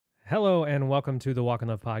Hello and welcome to the Walk in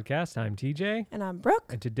Love podcast. I'm TJ. And I'm Brooke.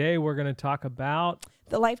 And today we're going to talk about...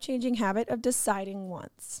 the life-changing habit of deciding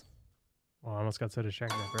once. Well, I almost got so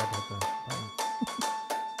distracted I forgot about the button.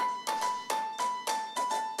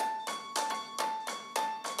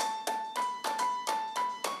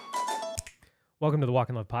 Welcome to the Walk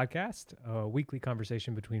in Love podcast, a weekly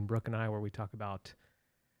conversation between Brooke and I where we talk about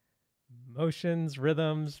emotions,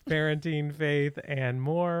 rhythms, parenting, faith, and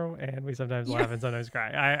more. And we sometimes laugh and sometimes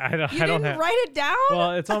cry. I don't have, write it down?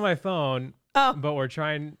 Well, it's on my phone. Oh. But we're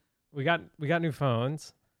trying. We got new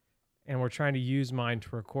phones, and we're trying to use mine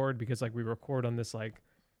to record because we record on this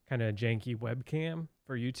kind of janky webcam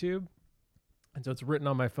for YouTube, and so it's written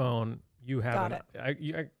on my phone. You have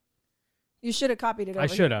it. You should have copied it over. I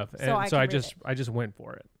should have. So I just went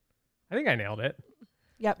for it. I think I nailed it.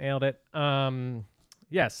 Yep. Nailed it.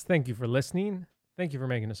 Yes, thank you for listening. Thank you for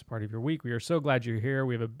making us a part of your week. We are so glad you're here.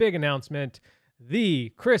 We have a big announcement.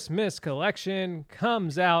 The Christmas collection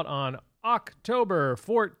comes out on October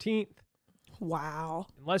 14th. Wow.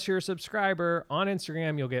 Unless you're a subscriber on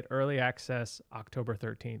Instagram, you'll get early access October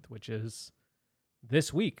 13th, which is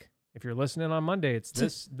this week. If you're listening on Monday, it's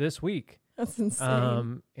this week. That's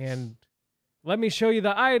insane. And let me show you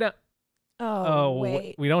the item. Oh,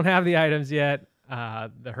 wait. We don't have the items yet.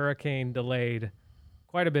 The hurricane delayed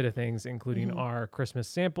quite a bit of things, including our Christmas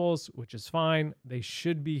samples, which is fine. They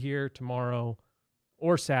should be here tomorrow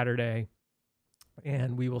or Saturday,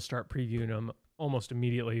 and we will start previewing them almost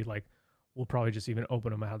immediately. We'll probably just even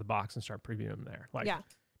open them out of the box and start previewing them there.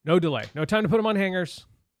 No delay. No time to put them on hangers.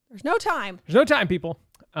 There's no time. There's no time, people.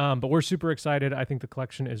 But we're super excited. I think the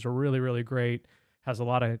collection is really, really great. Has a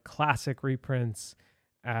lot of classic reprints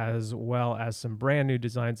as well as some brand new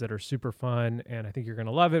designs that are super fun, and I think you're going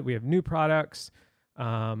to love it. We have new products.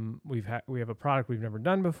 We have a product we've never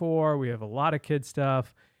done before. We have a lot of kid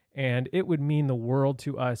stuff, and it would mean the world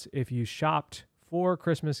to us if you shopped for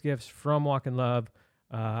Christmas gifts from Walk in Love.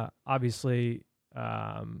 Obviously,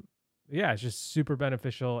 it's just super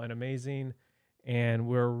beneficial and amazing, and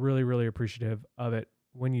we're really, really appreciative of it.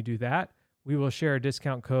 When you do that, we will share a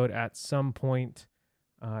discount code at some point.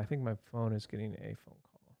 I think my phone is getting a phone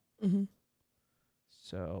call. Mm-hmm.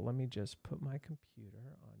 So let me just put my computer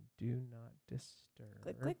on Do Not Disturb.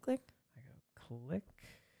 Click, click, click. I go click,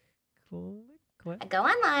 click, click. I go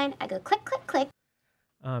online. I go click, click, click.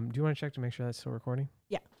 Do you want to check to make sure that's still recording?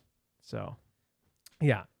 Yeah. So,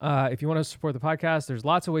 if you want to support the podcast, there's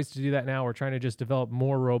lots of ways to do that now. We're trying to just develop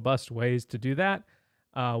more robust ways to do that.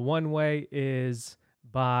 One way is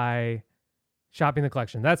by shopping the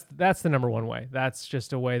collection. That's the number one way. That's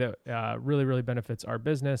just a way that really, really benefits our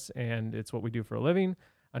business, and it's what we do for a living.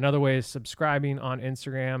 Another way is subscribing on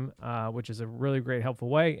Instagram, which is a really great, helpful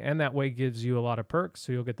way, and that way gives you a lot of perks.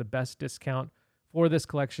 So you'll get the best discount for this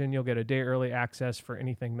collection. You'll get a day early access for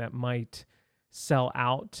anything that might sell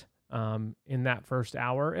out in that first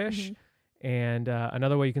hour-ish. Mm-hmm. And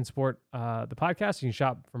another way you can support the podcast, you can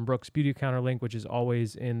shop from Brooke's Beauty Counter link, which is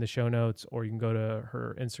always in the show notes, or you can go to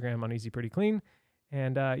her Instagram on Easy Pretty Clean.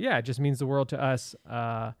 And it just means the world to us.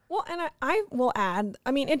 Well, and I will add,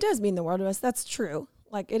 it does mean the world to us. That's true.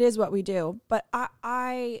 It is what we do. But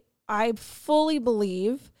I fully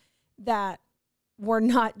believe that we're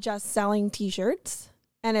not just selling T-shirts.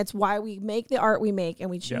 And it's why we make the art we make and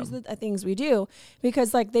we choose the things we do,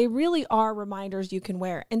 because they really are reminders you can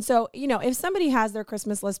wear. And so, if somebody has their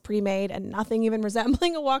Christmas list pre-made and nothing even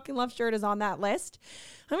resembling a Walk in Love shirt is on that list,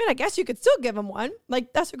 I guess you could still give them one.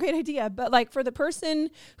 That's a great idea. But for the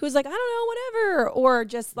person who's I don't know, whatever, or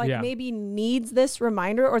just maybe needs this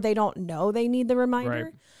reminder, or they don't know they need the reminder.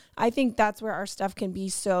 Right. I think that's where our stuff can be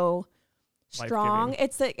so strong.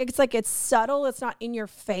 It's subtle. It's not in your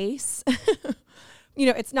face.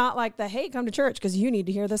 It's not hey, come to church because you need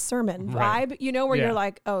to hear this sermon vibe, where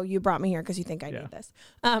you're oh, you brought me here because you think I need this.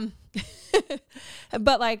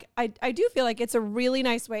 But I do feel it's a really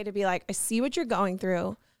nice way to be I see what you're going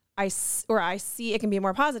through. I see, it can be a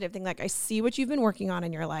more positive thing. I see what you've been working on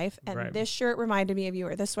in your life. And this shirt reminded me of you,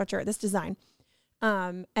 or this sweatshirt, this design.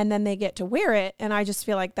 And then they get to wear it. And I just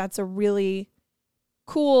feel that's a really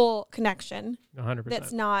cool connection. 100%.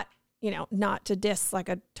 That's not, not to diss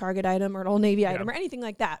a Target item or an Old Navy item or anything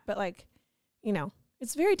like that, but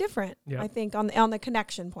it's very different. I think on the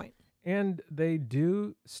connection point. And they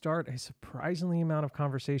do start a surprisingly amount of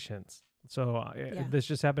conversations. So this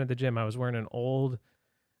just happened at the gym. I was wearing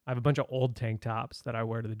I have a bunch of old tank tops that I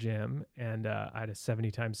wear to the gym, and I had a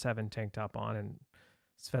 70x7 tank top on, and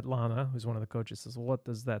Svetlana, who's one of the coaches, says, well, what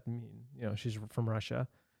does that mean? She's from Russia.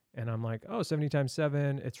 And I'm like,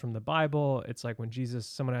 70x7, it's from the Bible. It's when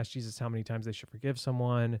someone asked Jesus how many times they should forgive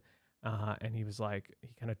someone. And he was like, he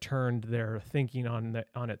kind of turned their thinking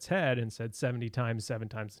on its head and said 70 times, 7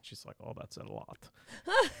 times. And she's like, oh, that's a lot.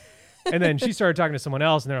 And then she started talking to someone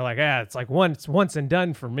else and they're like, it's like once and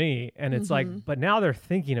done for me. And it's like, but now they're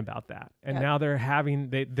thinking about that. And now they're having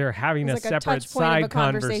a separate side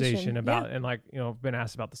conversation about, and like, been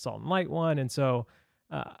asked about the Salt and Light one. And so,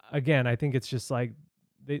 again, I think it's just like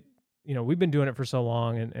we've been doing it for so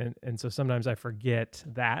long. And so sometimes I forget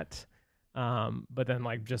that. But then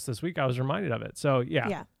like just this week I was reminded of it. So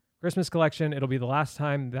yeah. Christmas collection. It'll be the last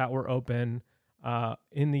time that we're open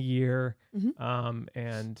in the year.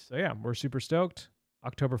 And so yeah, we're super stoked.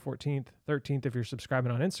 October 14th, 13th, if you're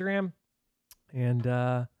subscribing on Instagram. And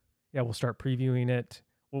we'll start previewing it.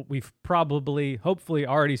 Well, we've hopefully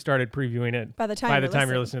already started previewing it by the time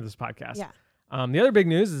you're listening to this podcast. Yeah. The other big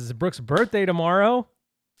news is Brooke's birthday tomorrow.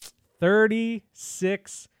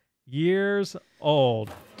 36 years old.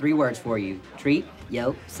 3 words for you. Treat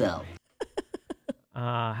yourself.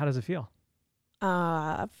 How does it feel?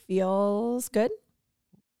 Feels good?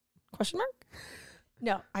 Question mark?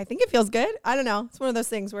 No, I think it feels good. I don't know. It's one of those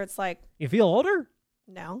things where it's like, you feel older?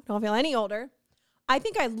 No, don't feel any older. I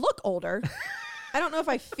think I look older. I don't know if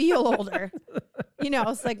I feel older.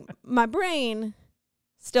 It's like my brain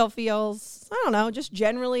still feels, I don't know, just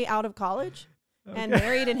generally out of college and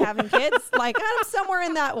married and having kids. Like I'm somewhere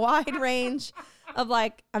in that wide range of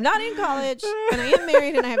like, I'm not in college and I am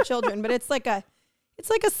married and I have children, but it's like a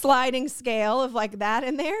sliding scale of like that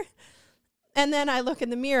in there. And then I look in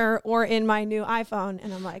the mirror or in my new iPhone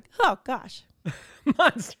and I'm like, oh gosh.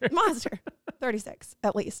 Monster. 36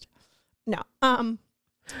 at least. No. I'm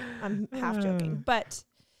half joking, but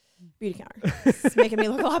beauty counter. It's making me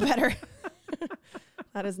look a lot better.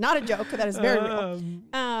 That is not a joke. That is very real.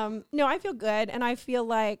 No, I feel good. And I feel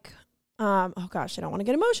like, oh gosh, I don't want to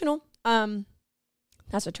get emotional.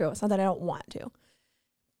 That's not true. It's not that I don't want to.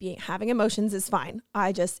 Having emotions is fine.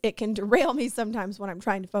 It can derail me sometimes when I'm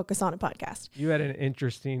trying to focus on a podcast. You had an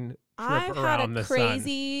interesting trip I've around had a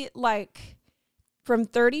crazy, like from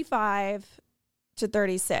 35 to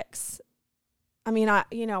 36. I mean,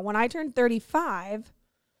 when I turned 35,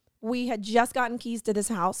 we had just gotten keys to this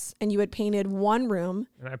house and you had painted one room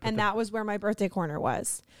and that was where my birthday corner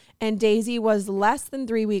was. And Daisy was less than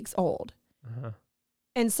 3 weeks old.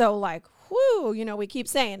 And so like, whoo, we keep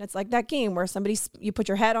saying it's like that game where you put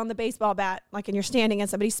your head on the baseball bat, like, and you're standing and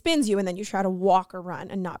somebody spins you and then you try to walk or run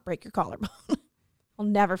and not break your collarbone. I'll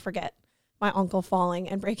never forget my uncle falling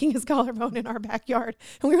and breaking his collarbone in our backyard.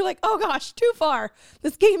 And we were like, oh gosh, too far.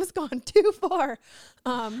 This game has gone too far.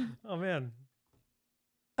 Oh man.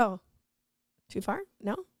 Oh, too far?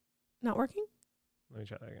 No, not working. Let me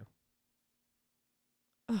try that again.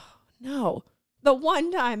 Oh no. The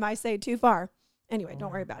one time I say too far. Anyway,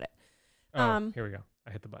 don't worry about it. Here we go.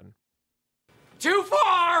 I hit the button. Too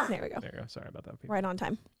far. There we go. There you go. Sorry about that. Right on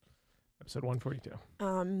time. Episode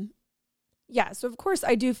 142. Yeah. So of course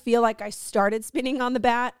I do feel like I started spinning on the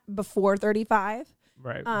bat before 35.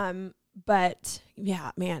 Right. But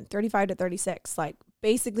yeah, man, 35 to 36, like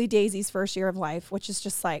basically Daisy's first year of life, which is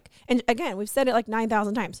just like, and again, we've said it like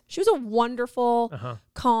 9,000 times. She was a wonderful,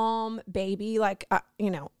 calm baby. Like,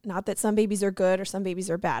 not that some babies are good or some babies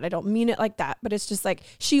are bad. I don't mean it like that, but it's just like,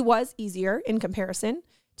 she was easier in comparison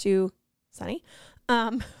to Sunny.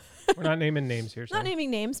 We're not naming names here. Not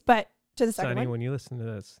naming names, but to the second Sunny, one. when you listen to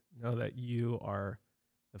this, know that you are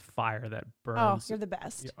the fire that burns. Oh, you're the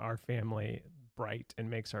best. Our family bright and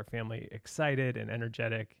makes our family excited and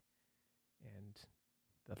energetic. And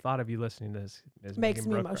the thought of you listening to this makes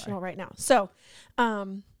me emotional right now. So,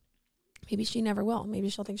 maybe she never will. Maybe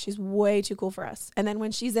she'll think she's way too cool for us. And then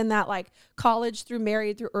when she's in that like college through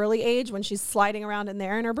married through early age, when she's sliding around in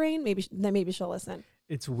there in her brain, maybe she'll listen.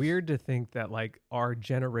 It's weird to think that like our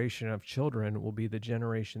generation of children will be the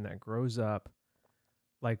generation that grows up.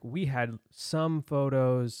 Like we had some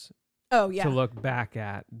photos to look back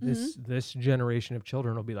at. This generation of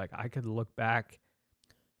children will be like, I could look back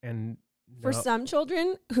and for some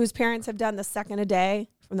children whose parents have done the second a day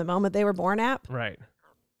from the moment they were born app, right,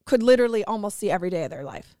 could literally almost see every day of their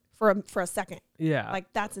life for a second. Yeah,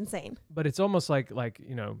 like that's insane. But it's almost like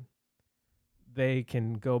they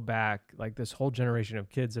can go back, like this whole generation of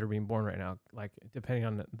kids that are being born right now, like depending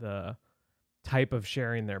on the type of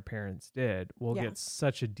sharing their parents did, will get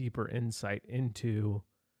such a deeper insight into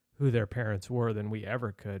who their parents were than we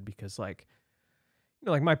ever could, because like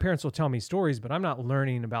my parents will tell me stories, but I'm not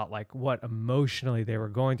learning about like what emotionally they were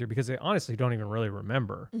going through, because they honestly don't even really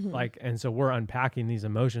remember. Like, and so we're unpacking these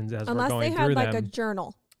emotions as we're going through them. Unless they had like a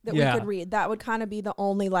journal that we could read, that would kind of be the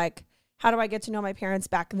only like, how do I get to know my parents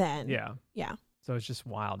back then? Yeah. So it's just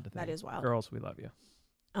wild to think. That is wild. Girls, we love you.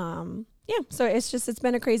 so it's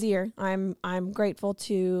been a crazy year. I'm grateful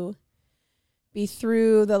to be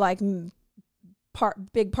through the like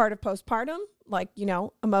big part of postpartum, like, you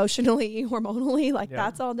know, emotionally, hormonally, like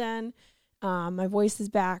that's all done. My voice is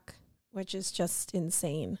back, which is just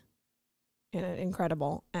insane and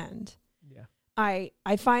incredible. And I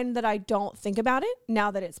find that I don't think about it now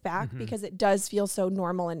that it's back because it does feel so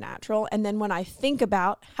normal and natural. And then when I think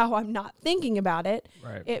about how I'm not thinking about it,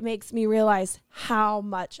 it makes me realize how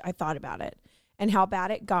much I thought about it and how bad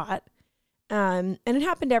it got. And it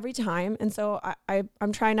happened every time. And so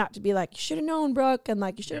I'm trying not to be like, you should have known, Brooke, and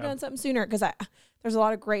like, you should have done something sooner. Cause there's a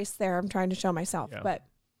lot of grace there. I'm trying to show myself, but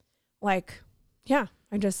like,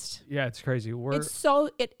 it's crazy.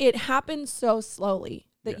 It happens so slowly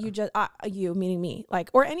that you just, you meaning me,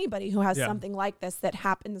 like, or anybody who has something like this that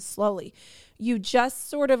happens slowly, you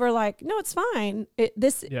just sort of are like, no, it's fine.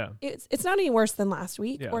 It's not any worse than last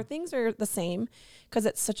week or things are the same because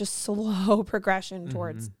it's such a slow progression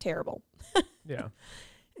towards terrible.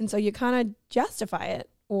 And so you kind of justify it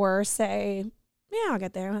or say, I'll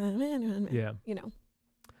get there. You know,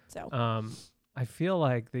 so. I feel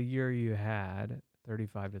like the year you had,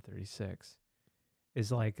 35 to 36, is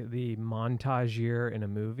like the montage year in a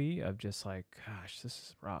movie of just like, gosh, this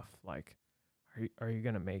is rough. Like, are you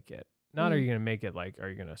going to make it? Not are you going to make it, like, are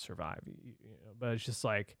you going to survive? You know, but it's just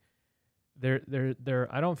like, there,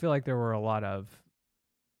 I don't feel like there were a lot of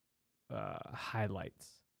highlights.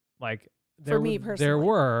 Like, for me personally, there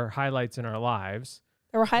were highlights in our lives.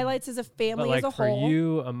 There were highlights as a family, but like as a whole. For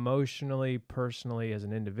you, emotionally, personally, as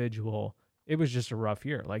an individual, it was just a rough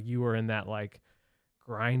year. Like, you were in that, like,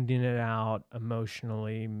 grinding it out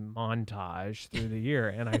emotionally montage through the year.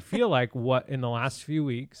 And I feel like what in the last few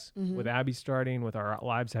weeks with Abby starting, with our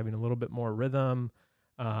lives having a little bit more rhythm,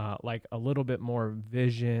 like a little bit more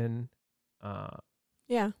vision.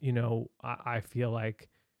 You know, I feel like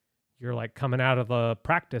you're like coming out of the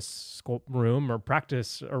practice room or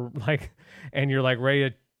practice or like, and you're like ready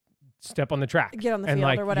to step on the track, get on the and field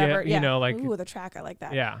like, or whatever. You know, like, ooh, the track. I like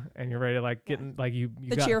that. Yeah. And you're ready to like get in, like you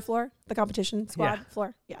the got, cheer floor, the competition squad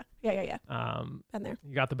floor. Yeah. Been there.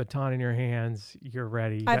 You got the baton in your hands. You're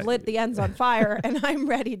ready. I've lit the ends on fire and I'm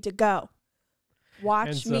ready to go.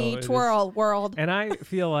 Watch me twirl, world. And I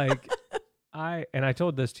feel like I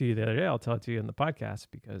told this to you the other day. I'll tell it to you in the podcast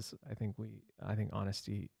because I think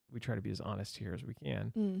honesty, we try to be as honest here as we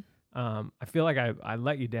can. I feel like I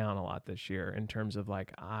let you down a lot this year in terms of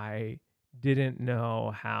like, I didn't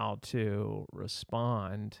know how to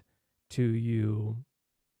respond to you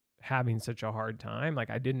having such a hard time. Like,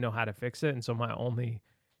 I didn't know how to fix it. And so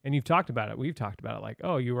and you've talked about it. We've talked about it. Like,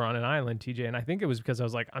 oh, you were on an island, TJ. And I think it was because I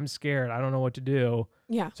was like, I'm scared. I don't know what to do.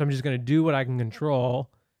 Yeah. So I'm just going to do what I can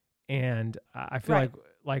control. And I feel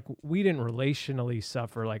like we didn't relationally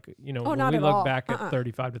suffer. Like, you know, when we look back at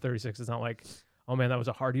 35 to 36, it's not like, oh man, that was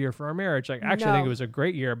a hard year for our marriage. Like, actually, I think it was a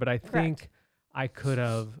great year, but I think I could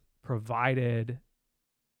have provided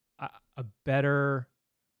a better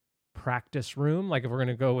practice room. Like, if we're going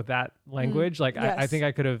to go with that language, like I think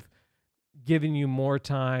I could have given you more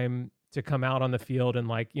time to come out on the field and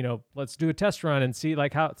like, you know, let's do a test run and see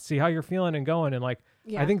how you're feeling and going. And like,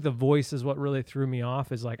 I think the voice is what really threw me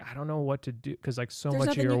off, is like, I don't know what to do. Cause like so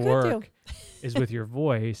much of your work is with your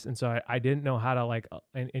voice. And so I didn't know how to like,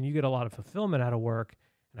 and you get a lot of fulfillment out of work.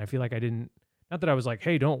 And I feel like not that I was like,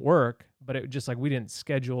 hey, don't work, but it just like, we didn't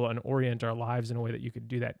schedule and orient our lives in a way that you could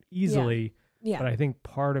do that easily. Yeah. But I think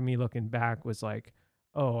part of me looking back was like,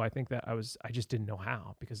 oh, I think that I just didn't know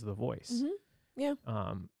how because of the voice. Yeah.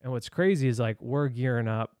 And what's crazy is like, we're gearing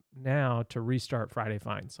up now to restart Friday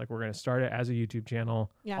Finds. Like, we're going to start it as a YouTube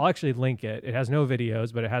channel. Yeah. I'll actually link it. It has no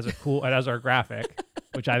videos, but it has it has our graphic,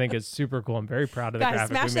 which I think is super cool. I'm very proud of the graphic.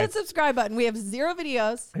 Smash that subscribe button. We have 0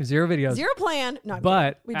 videos. 0 videos. 0 plan. No,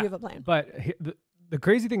 but we do have a plan. But the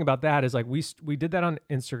crazy thing about that is like, we did that on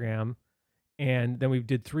Instagram, and then we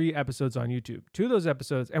did 3 episodes on YouTube. 2 of those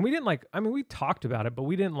episodes, and we didn't like, I mean, we talked about it, but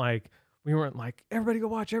we weren't like, everybody go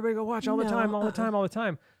watch all the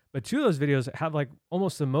time. But 2 of those videos have like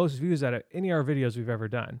almost the most views out of any of our videos we've ever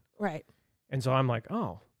done. Right. And so I'm like,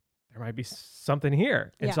 oh, there might be something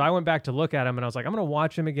here. And so I went back to look at them, and I was like, I'm going to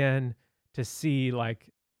watch them again to see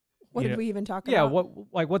like, what did we even talk about? Yeah.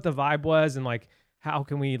 What the vibe was, and like, how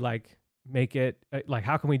can we like make it, like,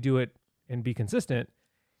 how can we do it and be consistent?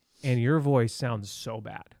 And your voice sounds so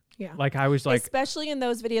bad. Yeah. Like, I was like, especially in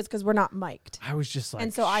those videos, because we're not mic'd. I was just like,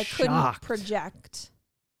 and so I couldn't project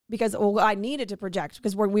because I needed to project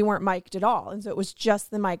because we weren't mic'd at all. And so it was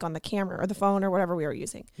just the mic on the camera or the phone or whatever we were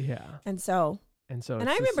using. Yeah. And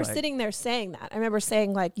I remember sitting there saying that. I remember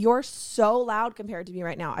saying like, you're so loud compared to me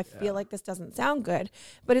right now. I feel like this doesn't sound good,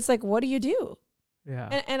 but it's like, what do you do?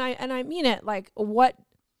 Yeah. And I mean it. Like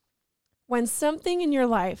when something in your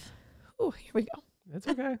life, oh, here we go. It's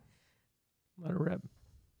okay. Let it rip.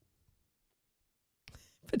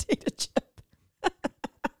 Potato chip.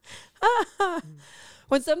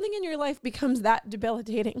 When something in your life becomes that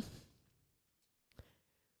debilitating,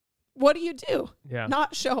 what do? Yeah.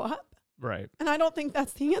 Not show up? Right. And I don't think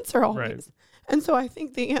that's the answer always. Right. And so I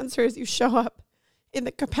think the answer is you show up in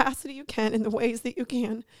the capacity you can, in the ways that you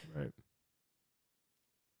can. Right.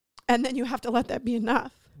 And then you have to let that be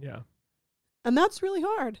enough. Yeah. And that's really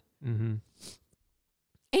hard. Mm-hmm.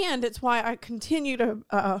 And it's why I continue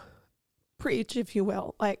to preach, if you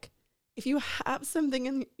will. Like, if you have something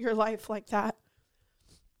in your life like that,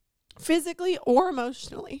 physically or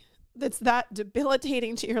emotionally, that's that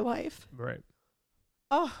debilitating to your life, Right.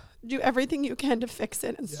 oh, do everything you can to fix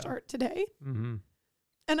it and Yeah. start today. Mm-hmm.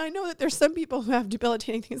 And I know that there's some people who have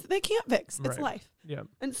debilitating things that they can't fix. It's Right. life. Yeah.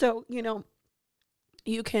 And so,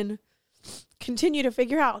 you can continue to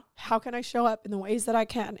figure out, how can I show up in the ways that I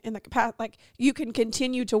can in the capacity. Like, you can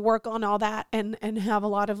continue to work on all that and have a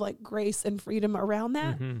lot of like grace and freedom around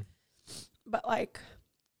that. Mm-hmm. But like,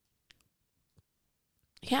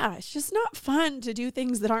 yeah, it's just not fun to do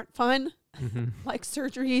things that aren't fun, Mm-hmm. like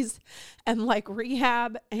surgeries and like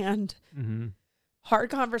rehab and Mm-hmm. hard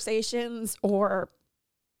conversations, or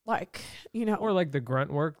like, Or like the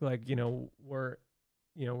grunt work, like, we're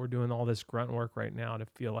doing all this grunt work right now to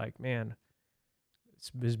feel like, man,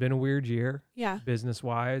 it's been a weird year yeah, business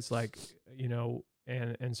wise, like,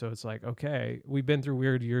 and so it's like, okay, we've been through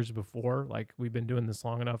weird years before. Like, we've been doing this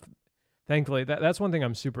long enough. Thankfully, that's one thing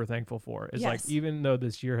I'm super thankful for is like, Yes. even though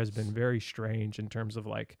this year has been very strange in terms of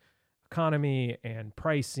like economy and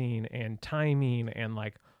pricing and timing and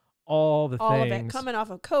like all the all things. of it coming off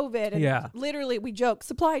of COVID. And Yeah. literally we joke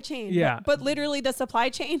supply chain. Yeah. But literally the supply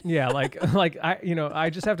chain. Yeah, like I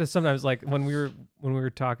just have to sometimes, like, when we were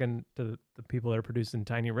talking to the people that are producing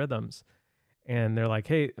Tiny Rhythms, and they're like,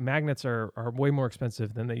 hey, magnets are way more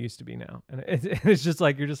expensive than they used to be now, and it's just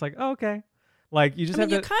like, you're just like, oh, okay, like you just I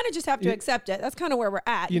mean, have you kind of just have to accept it. That's kind of where we're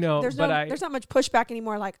at. There's there's not much pushback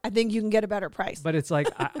anymore. Like, I think you can get a better price. but it's like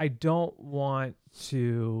I don't want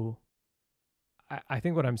to. I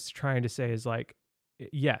think what I'm trying to say is like,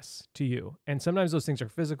 yes to you, and sometimes those things are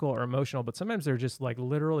physical or emotional, but sometimes they're just like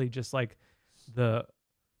literally just like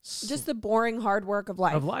just the boring hard work of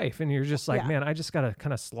life. And you're just like, Yeah. man, I just got to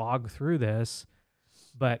kind of slog through this,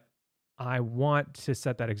 but I want to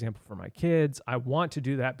set that example for my kids. I want to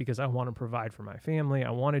do that because I want to provide for my family. I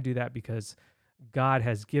want to do that because God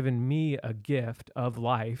has given me a gift of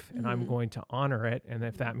life, and I'm Mhm. going to honor it. And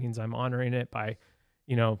if that means I'm honoring it by,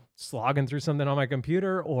 slogging through something on my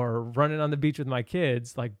computer or running on the beach with my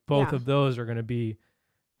kids, like both Yeah. of those are going to be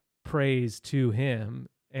praise to him.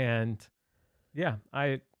 And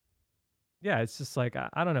it's just like,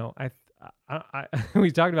 I don't know. I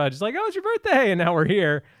we talked about it, just like, oh, it's your birthday, and now we're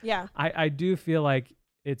here. Yeah. I do feel like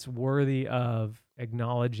it's worthy of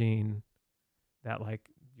acknowledging that, like,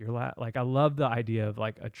 like, I love the idea of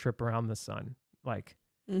like a trip around the sun. Like,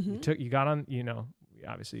 Mm-hmm. you got on,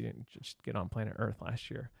 obviously you didn't just get on planet Earth last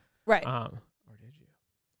year. Right. Or did you?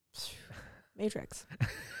 Matrix.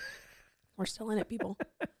 We're still in it, people.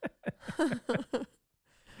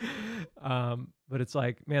 But it's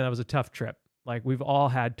like, man, that was a tough trip. Like, we've all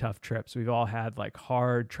had tough trips. We've all had like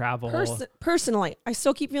hard travel. Personally, I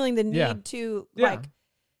still keep feeling the need Yeah. to Yeah. like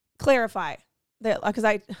clarify that, because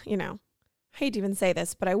I hate to even say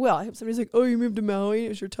this, but I will. I hope somebody's like, oh, you moved to Maui, it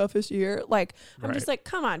was your toughest year. Like, I'm just Right. like,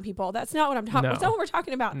 come on, people. That's not what I'm talking. No. That's not what we're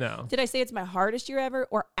talking about. No. Did I say it's my hardest year ever,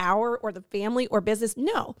 or the family or business?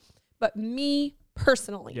 No, but me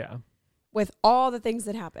personally, Yeah. with all the things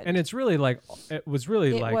that happened. And it's really like, it was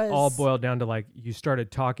really It like all was- boiled down to like, you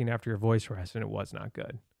started talking after your voice rest and it was not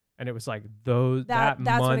good. And it was like that that's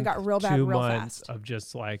month, when it got real bad 2 real months fast. of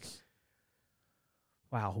just like,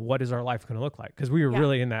 wow, what is our life going to look like? Because we were Yeah.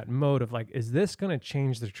 really in that mode of like, is this going to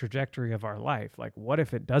change the trajectory of our life? Like, what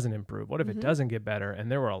if it doesn't improve? What if it Mhm. doesn't get better?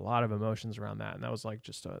 And there were a lot of emotions around that. And that was like,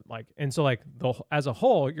 just and so like as a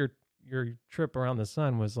whole, your trip around the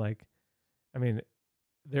sun was like, I mean,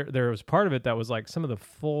 there was part of it that was like some of the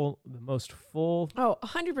most full Oh,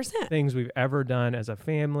 100%. things we've ever done as a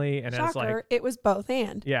family, and as Shocker, like, it was both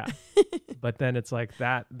and. yeah. But then it's like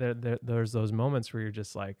that there's those moments where you're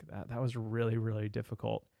just like, that was really, really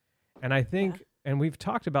difficult. And I think, and we've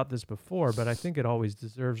talked about this before, but I think it always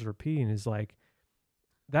deserves repeating, is like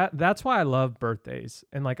that's why I love birthdays.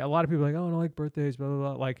 And like, a lot of people are like, oh, I don't like birthdays, blah, blah,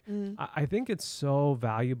 blah. Like, Mm. I think it's so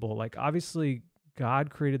valuable. Like, obviously God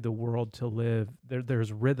created the world to live.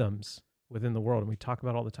 There's rhythms within the world, and we talk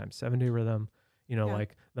about all the time, 7-day rhythm, you know, Yeah.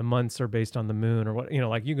 like the months are based on the moon or what, you know,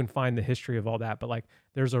 like you can find the history of all that, but like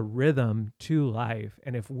there's a rhythm to life.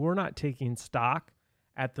 And if we're not taking stock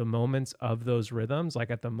at the moments of those rhythms,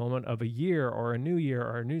 like at the moment of a year or a new year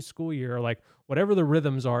or a new school year, or like whatever the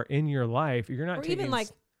rhythms are in your life, you're not Or taking even like,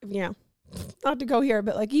 not to go here,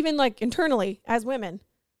 but like even like internally as women,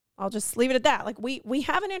 I'll just leave it at that. Like we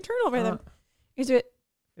have an internal rhythm. Is it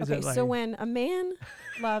okay? like, So when a man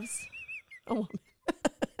loves a woman,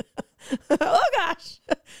 oh gosh,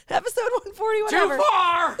 episode 140, whatever.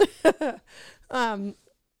 Too far!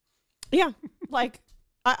 Yeah, like,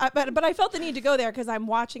 but I felt the need to go there because I'm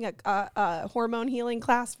watching a hormone healing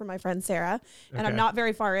class for my friend Sarah, and I'm Okay. not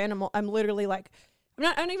very far in. I'm literally like, I'm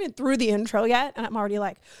not even through the intro yet, and I'm already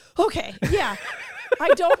like, okay, yeah. I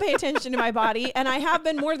don't pay attention to my body, and I have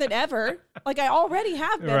been more than ever. Like I already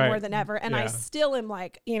have been Right. more than ever, and I Yeah. still am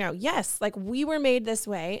like, you know, yes, like we were made this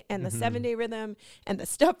way, and the Mm-hmm. 7-day rhythm, and the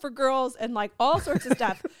stuff for girls, and like all sorts of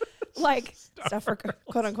stuff, like stuff for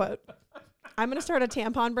quote unquote. I'm gonna start a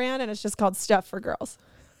tampon brand, and it's just called Stuff for Girls.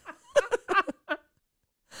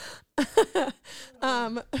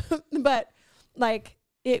 But like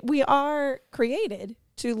we are created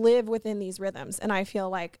to live within these rhythms, and I feel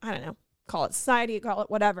like, I don't know, call it society, call it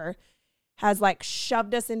whatever, has like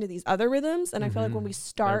shoved us into these other rhythms. And I feel like when we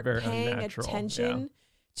start very paying unnatural, attention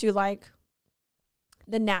to like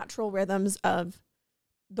the natural rhythms of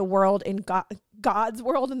the world in God's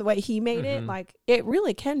world and the way He made it, like it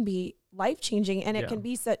really can be life changing, and it can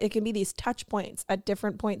be it can be these touch points at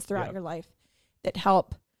different points throughout your life that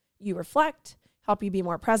help you reflect, help you be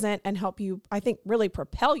more present, and help you, I think, really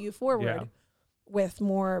propel you forward with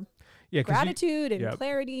more 'cause you- gratitude and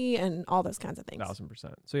clarity and all those kinds of things.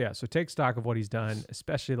 1000%. So yeah, so take stock of what He's done,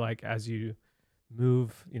 especially like as you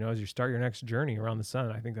move, you know, as you start your next journey around the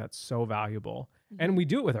sun. I think that's so valuable. And we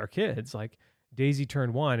do it with our kids. Like Daisy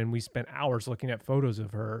turned 1 and we spent hours looking at photos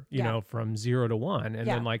of her, you know, from 0 to 1. And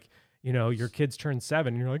then like, you know, your kids turn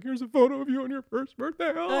 7 and you're like, here's a photo of you on your first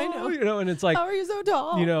birthday. Oh, I know. You know, and it's like, how are you so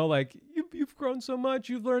tall? you know, like you've grown so much,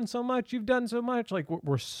 you've learned so much, you've done so much. Like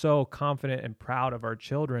we're so confident and proud of our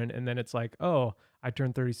children. And then it's like, oh, I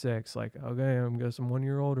turned 36. Like, okay, I'm guess I'm 1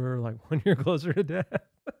 year older, like 1 year closer to death.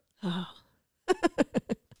 Oh.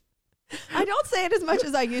 I don't say it as much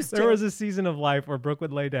as I used to. There was a season of life where Brooke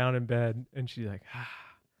would lay down in bed and she's like,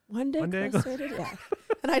 one day one day closer to death.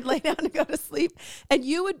 And I'd lay down to go to sleep, and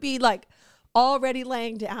you would be like already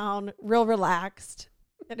laying down, real relaxed.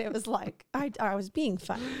 And it was like, I was being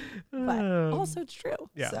funny, but also true.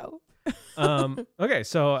 yeah. So okay,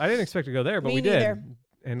 so I didn't expect to go there, but Me we neither. did.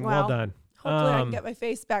 And Well, well done. hopefully I can get my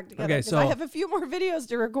face back together, okay, because so- I have a few more videos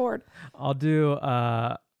to record. I'll do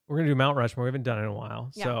we're gonna do Mount Rushmore. We haven't done it in a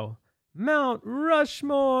while. Yeah. So Mount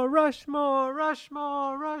Rushmore, Rushmore,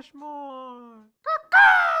 Rushmore, Rushmore.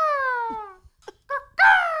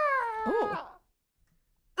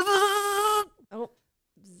 Oh,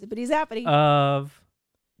 zippity zappity. Of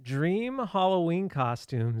dream Halloween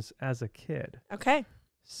costumes as a kid. Okay.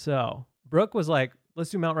 So Brooke was like, let's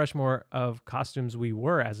do Mount Rushmore of costumes we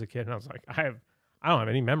were as a kid. And I was like, I don't have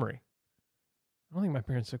any memory. I don't think my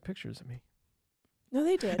parents took pictures of me. No,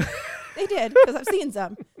 they did. They did, because I've seen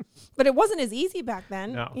some. But it wasn't as easy back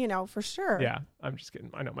then, No. you know, for sure. Yeah, I'm just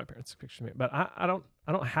kidding. I know my parents took pictures of me, but I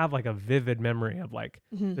don't have like a vivid memory of like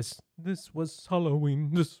Mm-hmm. this was Halloween.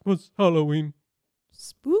 This was Halloween.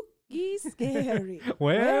 Spooky, scary.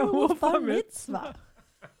 Werewolf bar bar mitzvah.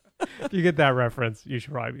 If you get that reference, you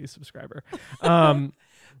should probably be a subscriber. Okay,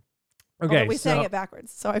 Although we so sang it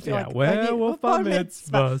backwards, so I feel yeah, like werewolf bar bar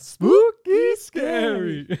mitzvah, spooky,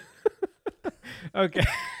 scary. Okay.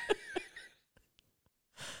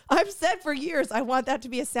 I've said for years I want that to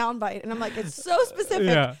be a soundbite, and I'm like, it's so specific.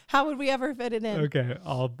 Yeah. How would we ever fit it in? Okay,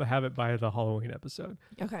 I'll have it by the Halloween episode.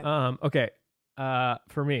 Okay. Okay.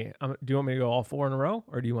 For me, do you want me to go all 4 in a row,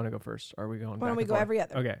 or do you want to go first? Are we going? Why don't back we and go forth? every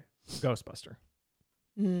other? Okay, Ghostbuster.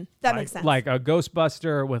 That Like- makes sense. Like a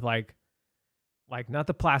Ghostbuster with like not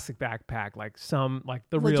the plastic backpack, like some like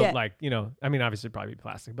the real, Legit. like, you know, I mean, obviously it'd probably be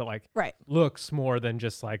plastic, but like right. looks more than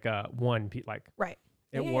just like a one piece. Like Right.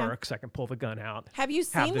 it Yeah. works. I can pull the gun out. Have you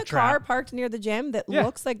Have seen the the car trap. parked near the gym that Yeah.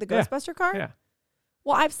 looks like the Yeah. Ghostbuster car? Yeah,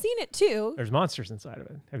 Well, I've seen it too. there's monsters inside of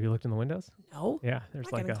it. Have you looked in the windows? No. Yeah, I'm there's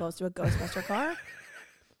not like getting a close to a Ghostbuster car.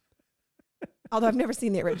 Although I've never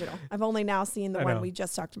seen the original. I've only now seen the I one know. we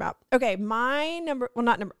just talked about. Okay, my number, well,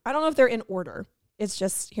 not number, I don't know if they're in order. It's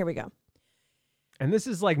just, here we go. And this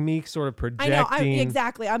is like me sort of I projecting. know,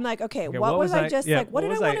 exactly. I'm like, okay, Okay, what was I just, yeah, like, what did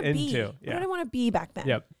what I was want I to be? into? What Yeah. did I want to be back then?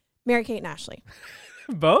 Yep. Mary-Kate and Ashley.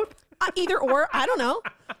 Both? Either or, I don't know.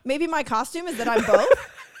 Maybe my costume is that I'm both,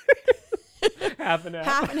 Half and half.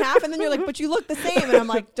 half and half, and then you're like, but you look the same. And I'm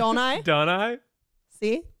like, don't I? Don't I?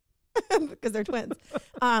 See? Because they're twins.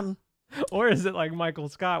 Or is it like Michael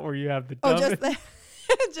Scott where you have the Oh, dumb-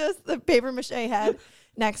 just the paper mache head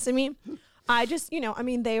next to me. I just, I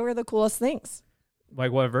mean, they were the coolest things.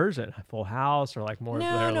 like what version? Full House or like more of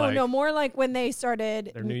their like No, more like when they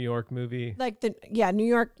started their New York movie? like New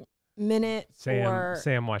York Minute or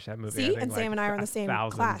Sam watched that movie. I See, think, and like, Sam and I are in the same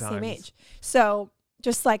 1,000 class, same times. age. So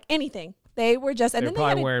just like anything, they were just, and They're then they had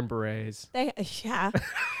probably wearing berets. they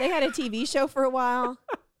had a TV show for a while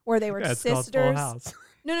where they were Yeah, it's called Full sisters. House.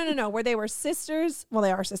 No, where they were sisters. Well,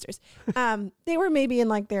 they are sisters. They were maybe in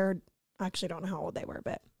like I actually don't know how old they were,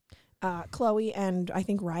 but Chloe and I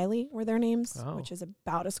think Riley were their names, Oh. which is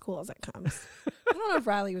about as cool as it comes. I don't know if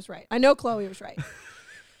Riley was right. I know Chloe was right.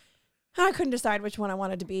 I couldn't decide which one I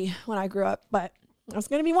wanted to be when I grew up, but I was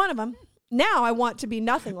going to be one of them. Now I want to be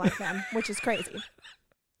nothing like them, which is crazy.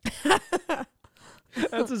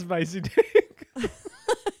 That's a spicy take.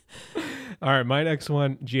 All right, my next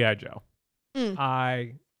one, G.I. Joe. Mm.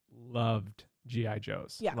 I loved G.I.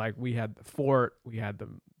 Joes. Yeah. Like we had the fort, we had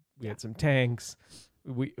some tanks.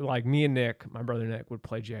 We like me and Nick, my brother Nick, would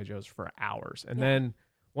play G.I. Joes for hours. And then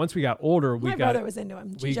once we got older, My brother was into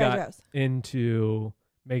him. we G.I. got Joes. into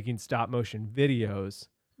making stop motion videos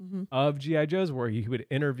Mm-hmm. of G.I. Joes where he would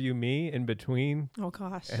interview me in between, Oh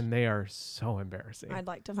gosh, and they are so embarrassing. I'd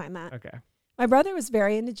like to find that. Okay. My brother was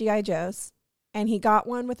very into G.I. Joes, and he got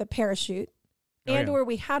one with a parachute, Oh, and yeah. or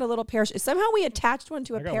we had a little parachute. Somehow we attached one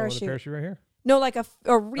to a I got one with parachute. a parachute right here. No, like a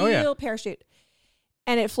real yeah. parachute,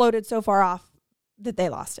 and it floated so far off that they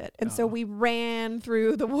lost it, and so Oh. we ran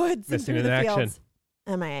through the woods Missing and through in the action. fields.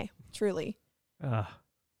 MIA, truly. Ugh.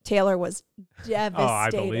 Taylor was devastated. Oh, I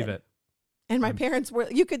believe it. And my I'm- parents were,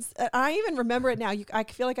 I even remember it now. I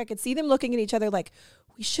feel like I could see them looking at each other like,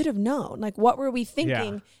 we should have known. Like, what were we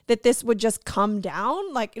thinking that this would just come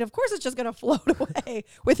down? Like, and of course it's just going to float away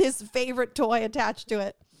with his favorite toy attached to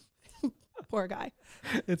it. Poor guy.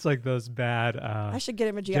 It's like those bad I should get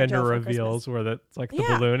him a G.I. gender Joe for reveals where it's like the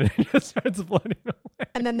Yeah. balloon and it just starts floating away.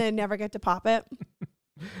 And then they never get to pop it.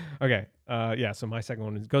 Okay. Yeah. So my second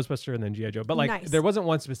one is Ghostbuster and then G.I. Joe. But like Nice. there wasn't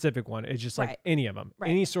one specific one. It's just like Right. any of them.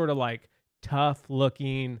 Right. Any sort of like tough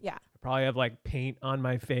looking. Yeah. I probably have like paint on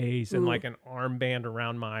my face and Ooh. like an armband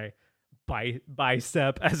around my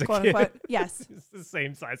bicep as a Quote kid. unquote. Yes. It's the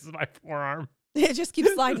same size as my forearm. It just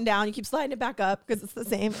keeps sliding down. You keep sliding it back up because it's the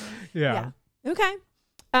same. Yeah. Okay.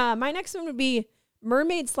 My next one would be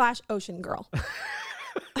Mermaid / Ocean Girl.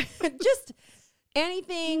 Just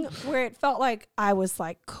anything where it felt like I was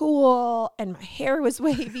like cool and my hair was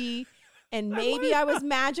wavy and maybe I was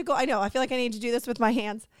magical. I know. I feel like I need to do this with my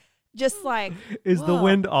hands. Just like, Is the whoa.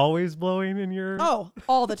 wind always blowing in your? Oh,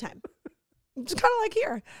 all the time. It's kind of like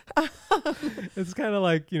here. It's kind of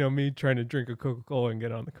like, me trying to drink a Coca-Cola and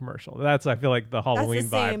get on the commercial. That's, I feel like the Halloween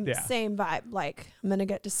That's the same, vibe. Yeah. same vibe. Like, I'm going to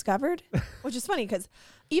get discovered, which is funny because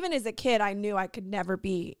even as a kid, I knew I could never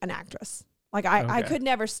be an actress. Like, I Okay. could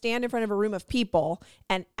never stand in front of a room of people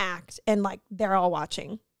and act and, like, they're all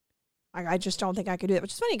watching. I just don't think I could do that,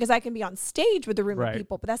 which is funny because I can be on stage with a room Right. of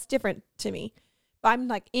people, but that's different to me. But I'm,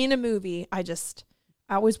 like, in a movie, I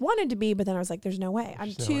always wanted to be, but then I was like, there's no way. I'm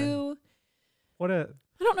There's no way. too... What a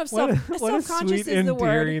I don't know if what a self-conscious sweet, is the word.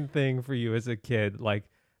 endearing thing for you as a kid, like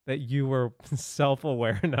that you were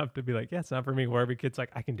self-aware enough to be like, yeah, it's not for me. Where every kid's like,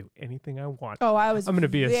 I can do anything I want. Oh, I was I'm going to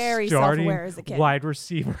be very a starting self-aware as a kid. wide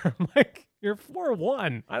receiver. I'm like, you're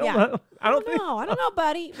 4'1". I don't Yeah. know. I don't think. I don't know,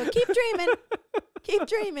 buddy, but keep dreaming. Keep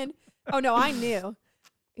dreaming. Oh, no, I knew.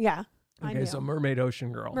 Yeah, I Okay, knew. so Mermaid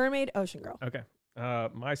Ocean Girl. Mermaid, Ocean Girl. Okay.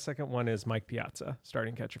 My second one is Mike Piazza,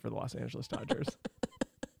 starting catcher for the Los Angeles Dodgers.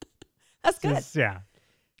 That's good. Just- yeah.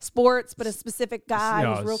 Sports, but a specific guy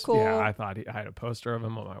No, who's real s- cool. Yeah, I thought I had a poster of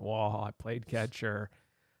him on my wall. I played catcher.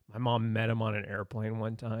 My mom met him on an airplane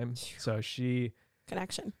one time.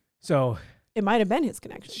 Connection. So It might have been his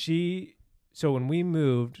connection. so when we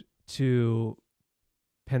moved to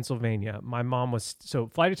Pennsylvania, my mom so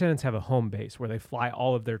flight attendants have a home base where they fly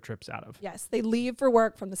all of their trips out of. Yes, they leave for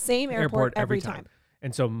work from the same airport every time.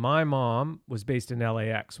 And so my mom was based in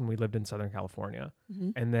LAX when we lived in Southern California.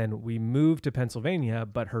 Mhm. And then we moved to Pennsylvania,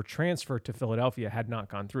 but her transfer to Philadelphia had not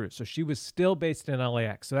gone through. So she was still based in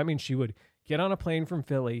LAX. So that means she would get on a plane from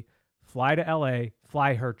Philly, fly to LA,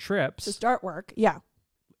 fly her trips, To start work. Yeah,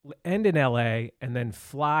 end in LA, and then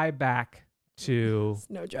fly back to it's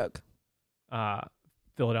no joke.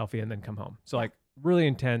 Philadelphia and then come home. So like really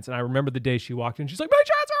intense. And I remember the day she walked in, she's like, my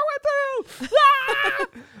transfer went through.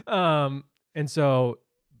 Ah! And so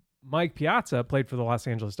Mike Piazza played for the Los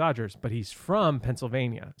Angeles Dodgers, but he's from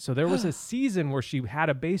Pennsylvania. So there was a season where she had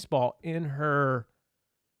a baseball in her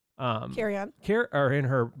Carry on. or in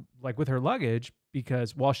her, like with her luggage,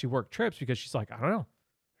 because while she worked trips, because she's like, I don't know,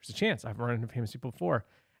 there's a chance I've run into famous people before.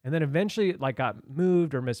 And then eventually it like got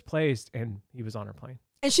moved or misplaced, and he was on her plane.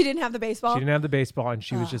 And she didn't have the baseball? She didn't have the baseball, and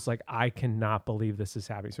she was just like, I cannot believe this is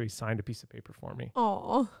happening. So he signed a piece of paper for me.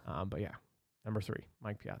 Oh. But yeah, number 3,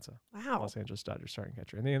 Mike Piazza. Wow. Los Angeles Dodgers starting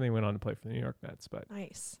catcher. And then they went on to play for the New York Mets, but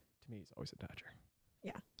Nice. to me, he's always a Dodger.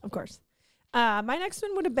 Yeah, of course. My next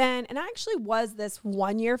one would have been, and I actually was this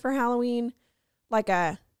one year for Halloween, like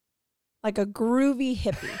a groovy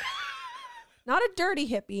hippie. Not a dirty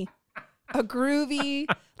hippie, a groovy,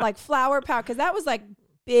 like flower power. Because that was like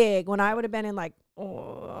big when I would have been in like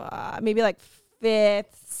maybe like 5th,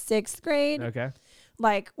 6th grade. Okay.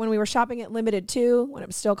 Like when we were shopping at Limited 2, when it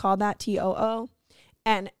was still called that, TOO.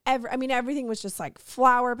 And everything was just like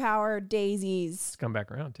flower power, daisies. It's come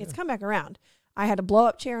back around too. It's come back around. I had a blow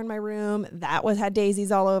up chair in my room that had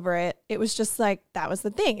daisies all over it. It was just like, that was the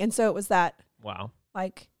thing. And so it was that Wow.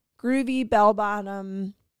 like groovy bell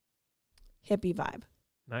bottom hippie vibe.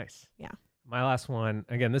 Nice. Yeah. My last one,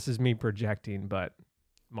 again, this is me projecting, but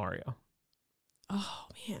Mario. Oh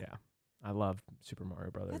man. Yeah. I love Super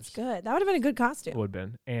Mario Brothers. That's good. That would have been a good It costume. would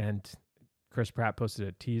have been. And Chris Pratt posted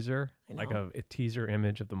a teaser, I like know. a teaser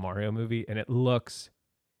image of the Mario movie, and it looks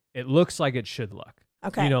like it should look.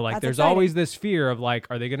 Okay. You know, like that's there's exciting. always this fear of like,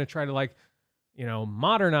 are they going to try to like, you know,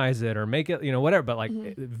 modernize it or make it, you know, whatever. But like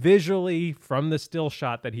visually from the still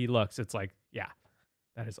shot that he looks, it's like, yeah,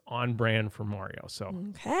 that is on brand for Mario. So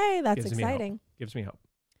Okay, that's gives me hope. exciting. Gives me hope.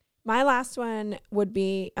 My last one would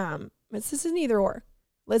be this is either or.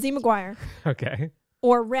 Lizzie McGuire Okay.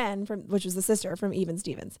 or Ren which was the sister from Even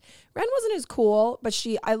Stevens. Ren wasn't as cool, but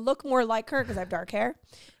I look more like her because I have dark hair.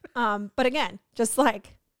 But again, just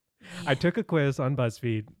like I took a quiz on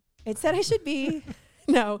BuzzFeed. it said I should be.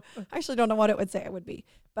 No, I actually don't know what it would say I would be.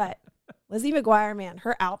 But Lizzie McGuire, man,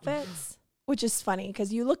 her outfits, which is funny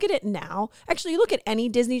because you look at it now. Actually, you look at any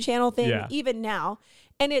Disney Channel thing, Yeah. even now,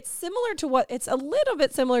 and it's a little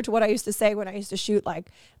bit similar to what I used to say when I used to shoot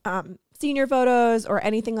like senior photos or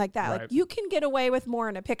anything like that. Right. Like you can get away with more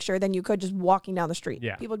in a picture than you could just walking down the street.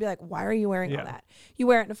 Yeah. People would be like, why are you wearing Yeah. all that? You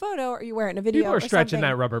wear it in a photo or you wear it in a video. People are or stretching something.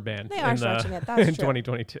 that rubber band. They are in stretching the, it. That's in true.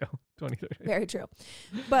 2022, 2030. Very true.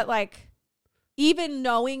 But like, even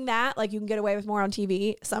knowing that, like you can get away with more on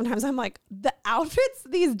TV, sometimes I'm like, the outfits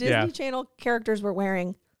these Disney Yeah. Channel characters were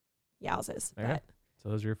wearing, yowzes. Okay. But So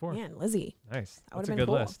those are your 4. man, Lizzie. Nice. That That's a would've good been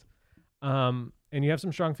cool. list. And you have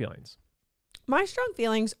some strong feelings. My strong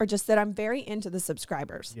feelings are just that I'm very into the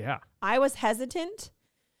subscribers. Yeah. I was hesitant,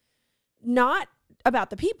 not about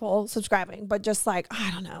the people subscribing, but just like,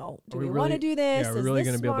 I don't know, do we want to do this? Yeah, we're Is really this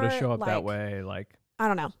going to be able to smart? show up that Like, way. Like, I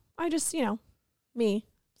don't know. I just, me,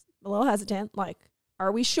 a little hesitant. Like,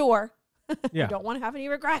 are we sure? yeah. I don't want to have any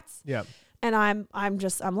regrets. Yeah. And I'm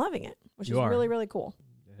loving it, which You is are. really, really cool.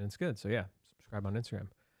 And it's good. So yeah, subscribe on Instagram.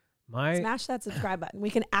 My Smash that subscribe button. We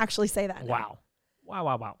can actually say that now.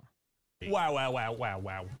 Wow.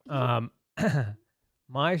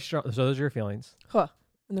 My strong. So those are your feelings. Huh.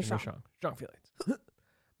 And they're And they're strong. Strong feelings.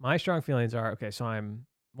 My strong feelings are okay. So I'm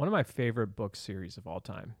one of my favorite book series of all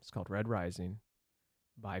time. It's called Red Rising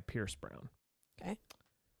by Pierce Brown. Okay.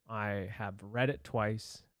 I have read it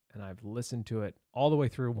twice and I've listened to it all the way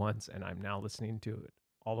through once, and I'm now listening to it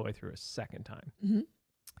all the way through a second time. Mhm.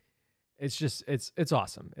 It's just it's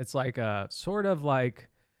awesome. It's like a sort of like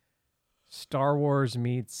Star Wars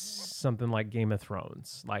meets something like Game of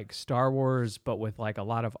Thrones, like Star Wars, but with like a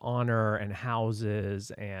lot of honor and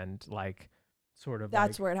houses and like sort of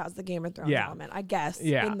That's like, where it has the Game of Thrones Yeah. element, I guess.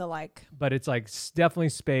 Yeah. In the like, but it's like definitely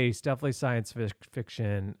space, definitely science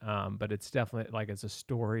fiction. But it's definitely like it's a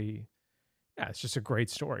story. Yeah, it's just a great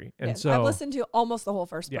story. And yes, so I've listened to almost the whole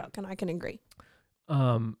first Yeah. book, and I can agree.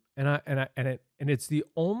 and it's the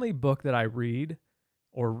only book that I read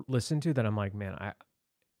or listen to that I'm like, man,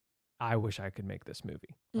 I wish I could make this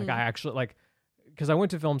movie. Like I actually like, because I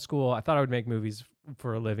went to film school. I thought I would make movies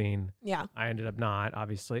for a living. Yeah. I ended up not,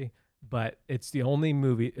 obviously, but it's the only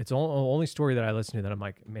movie. It's the only story that I listen to that I'm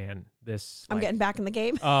like, man, this. I'm like, getting back in the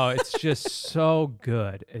game. Oh, it's just so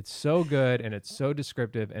good. It's so good, and it's so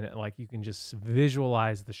descriptive, and like you can just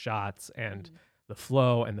visualize the shots and the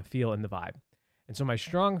flow and the feel and the vibe. And so my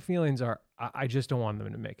strong feelings are, I just don't want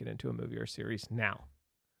them to make it into a movie or series now.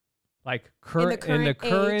 Like in the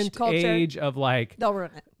current age of like, They'll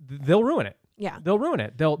ruin it. they'll ruin it. Yeah. They'll ruin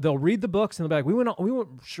it. They'll read the books and they'll be like, we went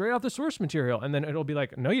straight off the source material, and then it'll be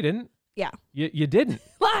like, no, you didn't. Yeah. You didn't.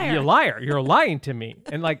 Liar. You liar. You're lying to me.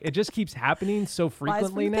 And like it just keeps happening so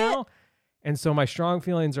frequently from the pit. now. And so my strong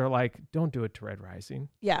feelings are like, don't do it to Red Rising.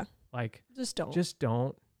 Yeah. Like Just don't. just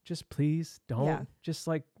don't. just please don't. Yeah. Just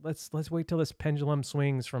like let's wait till this pendulum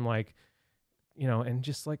swings from like, and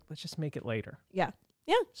just like let's just make it later. Yeah.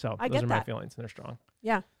 Yeah. So I those get are my that. feelings, and they're strong.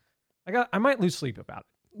 Yeah. I might lose sleep about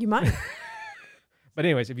it. You might. But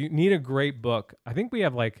anyways, if you need a great book, I think we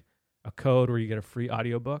have like a code where you get a free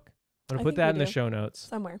audiobook. I'm I gonna put think that we in the do. show notes.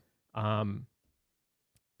 Somewhere. And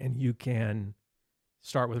you can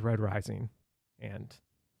start with Red Rising, and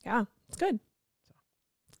Yeah. It's good.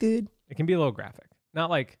 It's good. it can be a little graphic, not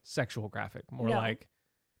like sexual graphic, more No. like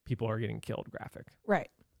people are getting killed graphic. Right.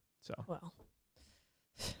 So Well.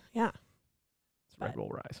 Yeah, it's Red But- Will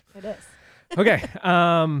Rise. it is. Okay,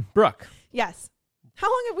 Brooke, Yes. How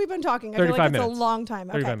long have we been talking? I feel 35 like it's minutes. a long time.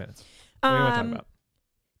 35 Okay. minutes. What do you want to talk about?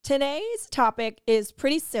 Today's topic is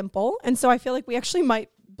pretty simple, and so I feel like we actually might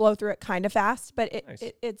blow through it kind of fast, but Nice.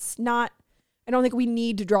 it's not. I don't think we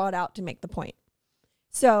need to draw it out to make the point.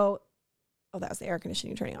 So, that was the air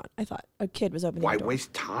conditioning turning on. I thought a kid was opening Why the door.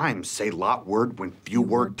 waste time? Say lot word when few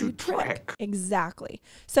word do trick. Exactly.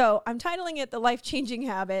 So I'm titling it The Life-Changing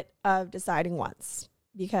Habit of Deciding Once,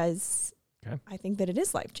 because Okay. I think that it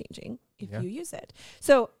is life-changing if Yeah. you use it.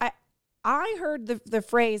 So I heard the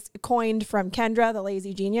phrase coined from Kendra, the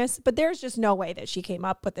lazy genius, but there's just no way that she came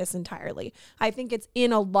up with this entirely. I think it's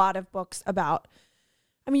in a lot of books about,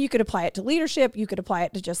 you could apply it to leadership. You could apply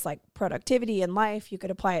it to just like productivity in life. You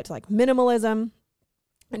could apply it to like minimalism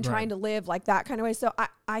and trying to live like that kind of way. So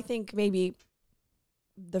I think maybe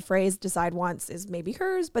the phrase decide once is maybe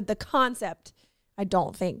hers, but the concept I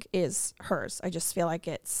don't think is hers. I just feel like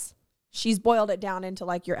she's boiled it down into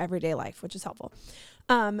like your everyday life, which is helpful.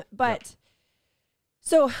 But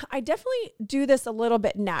so I definitely do this a little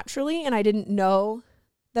bit naturally, and I didn't know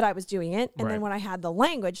that I was doing it. And Right. then when I had the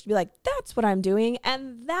language to be like, that's what I'm doing,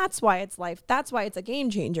 and that's why it's life. That's why it's a game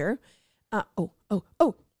changer.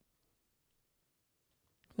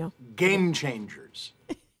 Game changers.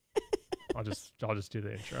 I'll just do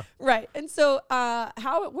the intro. Right. And so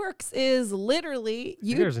how it works is literally I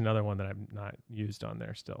think there's another one that I've not used on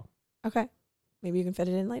there still. Okay. Maybe you can fit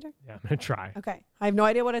it in later. Yeah, I'm gonna try. Okay. I have no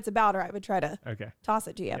idea what it's about, or I would try to Okay. toss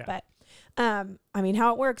it to you. Yeah. But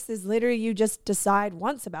how it works is literally you just decide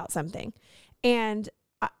once about something. And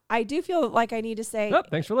I do feel like I need to say, Oh,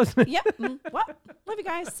 thanks for listening. yep. Well, love you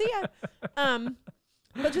guys. See ya.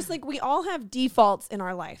 But just like we all have defaults in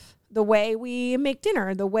our life, the way we make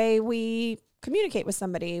dinner, the way we communicate with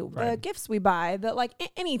somebody, the Right. gifts we buy,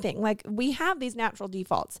 anything, like we have these natural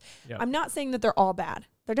defaults. Yep. I'm not saying that they're all bad.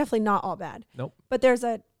 They're definitely not all bad. Nope. But there's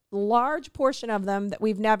a large portion of them that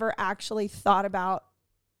we've never actually thought about.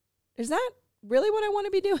 Is that really what I want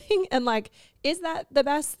to be doing? And like, is that the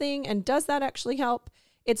best thing? And does that actually help?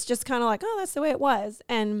 It's just kind of like, oh, that's the way it was.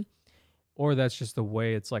 And Or that's just the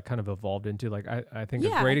way it's like kind of evolved into. Like I think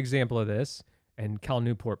Yeah. a great example of this, and Cal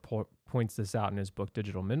Newport points this out in his book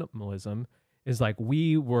Digital Minimalism, is like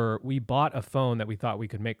we bought a phone that we thought we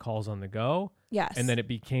could make calls on the go, yes. and then it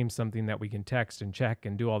became something that we can text and check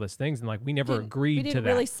and do all these things, and like we never we agreed didn't to that.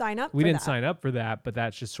 really sign up We for didn't that. sign up for that, but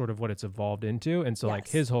that's just sort of what it's evolved into. And so like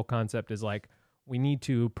Yes. his whole concept is like we need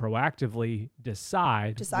to proactively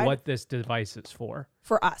decide what this device is for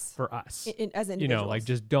us us. as individuals. You know, like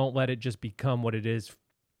just don't let it just become what it is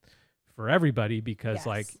for everybody, because Yes.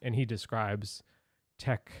 like, and he describes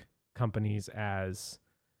tech companies as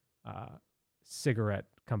cigarette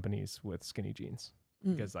companies with skinny jeans,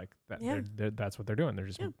 because like that, Yeah. that's what they're doing. They're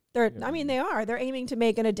just, Yeah. Yeah. They are. They're aiming to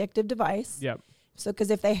make an addictive device. yep. So,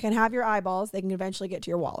 because if they can have your eyeballs, they can eventually get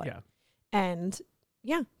to your wallet. Yeah. And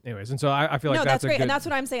yeah, Anyways. And so I feel like no, that's that's a great. good, And that's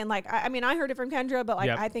what I'm saying. Like, I heard it from Kendra, but like,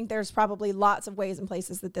 Yep. I think there's probably lots of ways and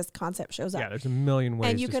places that this concept shows up. yeah, there's a million ways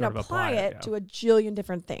And you to can sort of apply it yeah. to a jillion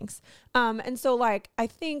different things. And so like, I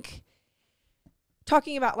think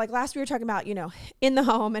talking about like last we were talking about, in the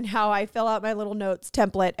home and how I fill out my little notes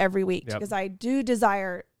template every week, Yep. because I do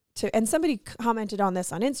desire to, and somebody commented on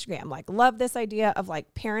this on Instagram, like love this idea of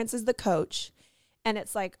like parents as the coach. And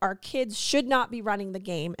it's like our kids should not be running the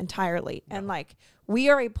game entirely. And like we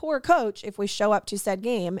are a poor coach if we show up to said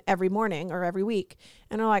game every morning or every week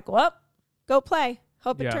and are like, well, go play.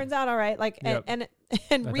 Hope Yeah. it turns out all right. Like Yep. and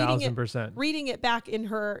 1,000%. reading it back in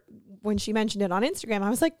her when she mentioned it on Instagram,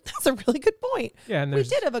 I was like, that's a really good point. Yeah, and We there's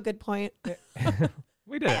did have a good point.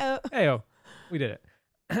 we did Heyo. it. Heyo, we did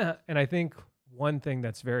it. And I think one thing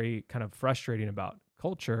that's very kind of frustrating about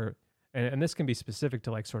culture, and this can be specific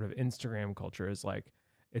to like sort of Instagram culture, is like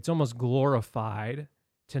it's almost glorified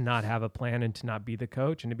to not have a plan and to not be the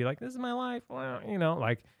coach and to be like, this is my life. Well,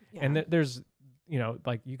 like, Yeah. and there's,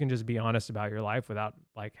 like you can just be honest about your life without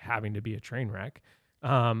like having to be a train wreck.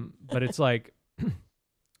 But it's like,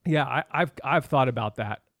 yeah, I've thought about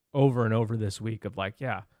that over and over this week of like,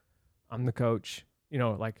 yeah, I'm the coach. you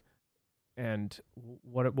know, like, and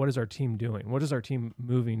what is our team doing? What is our team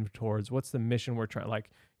moving towards? What's the mission we're trying, like,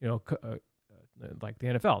 you know, like the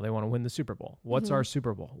NFL, they want to win the Super Bowl. What's our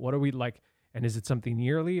Super Bowl? What are we like? And is it something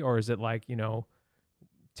yearly, or is it like, you know,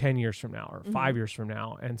 10 years from now or 5 years from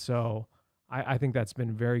now? And so I think that's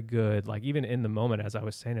been very good. Like, even in the moment, as I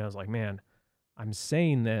was saying it, I was like, man, I'm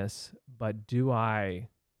saying this, but do I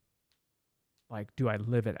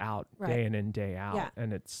live it out day in and day out? Yeah.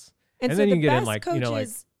 And it's, and and so then the you get in best like,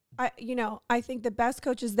 coaches, you know, like, I think the best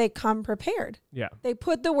coaches, they come prepared. yeah, They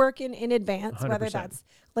put the work in advance, 100%. whether that's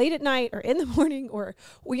late at night or in the morning, or,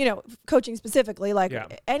 you know, coaching specifically, like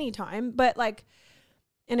anytime. But like,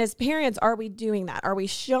 and as parents, are we doing that? Are we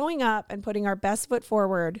showing up and putting our best foot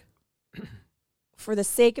forward for the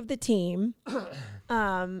sake of the team?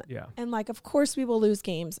 And like, of course we will lose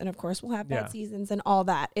games, and of course we'll have bad seasons and all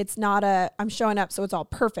that. It's not I'm showing up so it's all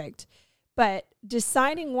perfect. But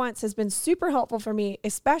deciding once has been super helpful for me,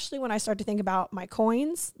 especially when I start to think about my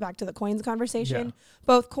coins, back to the coins conversation. Yeah.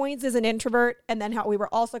 Both coins as an introvert, and then how we were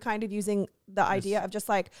also kind of using the idea of just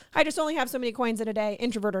like, I just only have so many coins in a day,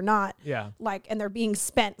 introvert or not. Yeah. Like, and they're being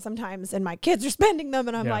spent sometimes, and my kids are spending them,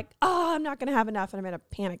 and I'm like, oh, I'm not going to have enough, and I'm going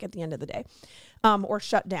to panic at the end of the day, or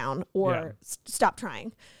shut down, or stop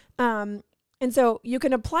trying. And so you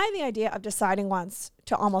can apply the idea of deciding once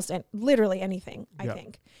to almost literally anything, I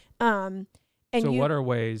think. And so what are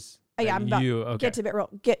ways I'm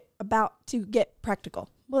about to get practical.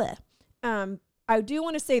 Blech. I do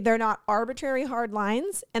want to say they're not arbitrary hard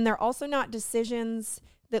lines, and they're also not decisions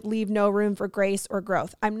that leave no room for grace or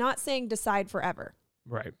growth. I'm not saying decide forever.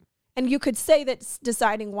 Right. And you could say that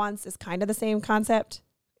deciding once is kind of the same concept.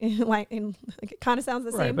 Like it kind of sounds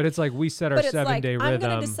the same. Right, but it's like we set our 7-day rhythm. I'm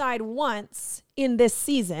going to decide once in this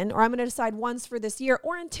season, or I'm going to decide once for this year,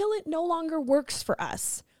 or until it no longer works for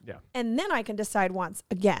us. Yeah. And then I can decide once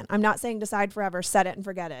again. I'm not saying decide forever, set it and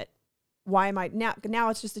forget it. Why am I now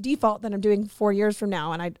it's just a default that I'm doing 4 years from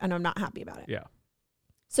now, and I'm not happy about it. Yeah.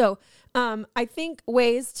 So I think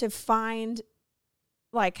ways to find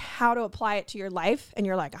like how to apply it to your life, and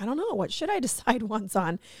you're like, I don't know, what should I decide once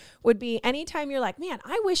on, would be anytime you're like, man,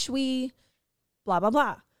 I wish we blah, blah,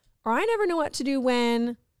 blah, or I never know what to do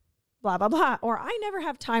when blah, blah, blah, or I never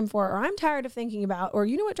have time for, or I'm tired of thinking about, or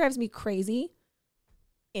you know what drives me crazy?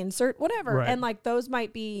 Insert whatever. Right. And like that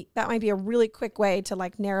might be a really quick way to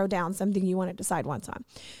like narrow down something you want to decide once on.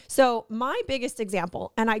 So my biggest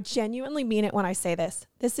example, and I genuinely mean it when I say this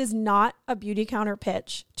is not a beauty counter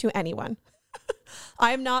pitch to anyone.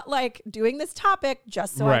 I'm not like doing this topic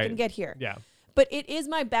just so I can get here. Yeah. But it is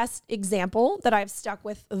my best example that I've stuck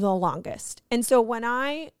with the longest. And so when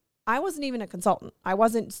I wasn't even a consultant, I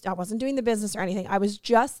wasn't doing the business or anything. I was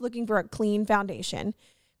just looking for a clean foundation,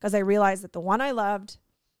 because I realized that the one I loved,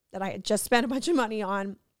 that I had just spent a bunch of money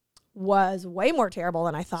on, was way more terrible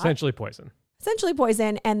than I thought. Essentially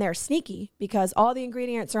poison. And they're sneaky because all the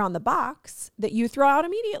ingredients are on the box that you throw out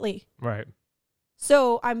immediately. Right.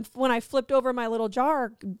 So when I flipped over my little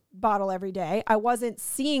jar bottle every day, I wasn't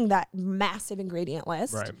seeing that massive ingredient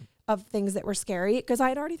list of things that were scary, because I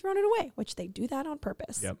had already thrown it away, which they do that on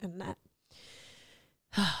purpose. Yep. And that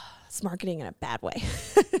it's marketing in a bad way.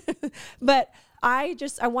 But I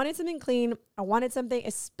wanted something clean. I wanted something,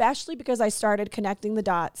 especially because I started connecting the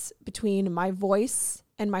dots between my voice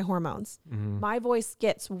and my hormones. Mm-hmm. My voice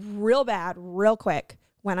gets real bad real quick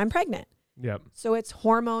when I'm pregnant. Yep. So it's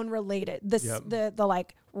hormone related. The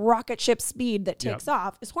like rocket ship speed that takes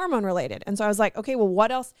off is hormone related. And so I was like, okay, well,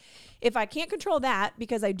 what else? If I can't control that,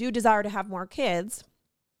 because I do desire to have more kids,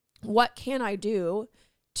 what can I do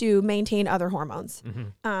to maintain other hormones?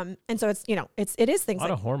 Mm-hmm. And so it's, it is things a lot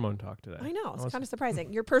like of hormone talk today. I know, it's kind of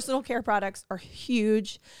surprising. Your personal care products are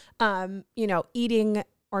huge. Eating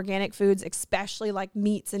organic foods, especially like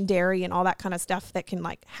meats and dairy and all that kind of stuff that can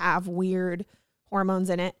like have weird hormones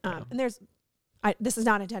in it. And this is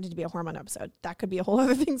not intended to be a hormone episode. That could be a whole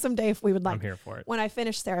other thing someday if we would like. I'm here for it. When I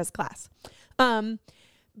finish Sarah's class.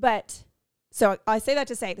 But so I say that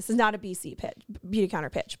to say this is not a beauty counter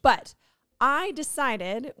pitch, but I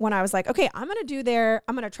decided when I was like, okay, I'm going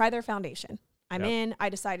to try their foundation. I'm in. I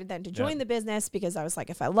decided then to join the business, because I was like,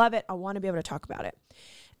 if I love it, I want to be able to talk about it.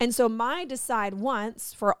 And so my decide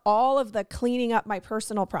once for all of the cleaning up my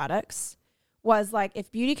personal products was like,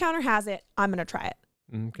 if Beauty Counter has it, I'm going to try it.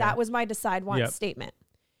 Okay. That was my decide once statement.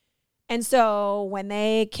 And so when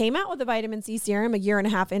they came out with the vitamin C serum a year and a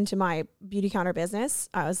half into my Beauty Counter business,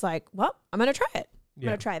 I was like, well, I'm going to try it. I'm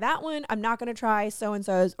going to try that one. I'm not going to try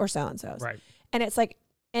so-and-so's or so-and-so's. Right. And it's like,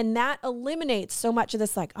 and that eliminates so much of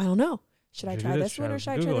this, like, I don't know. Should I try this one or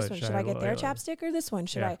should I try this one? Should I get their chapstick or this one?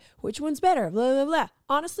 Which one's better? Blah, blah, blah.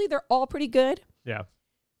 Honestly, they're all pretty good. Yeah.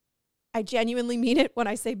 I genuinely mean it when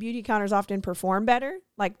I say beauty counters often perform better.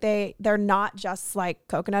 Like they're not just like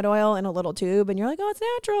coconut oil in a little tube and you're like, oh, it's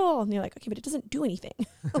natural. And you're like, okay, but it doesn't do anything.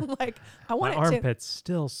 Like I want My it to. armpits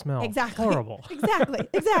still smell Exactly. horrible.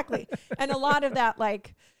 Exactly. And a lot of that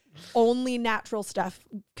like only natural stuff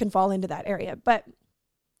can fall into that area. But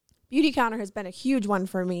beauty counter has been a huge one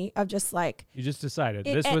for me of just like. You just decided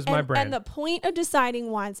this was my brand. And the point of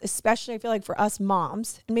deciding once, especially I feel like for us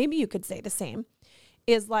moms, and maybe you could say the same,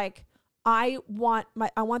 is like, I want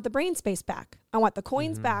the brain space back. I want the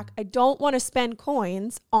coins back. I don't want to spend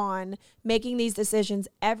coins on making these decisions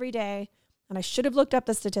every day. And I should have looked up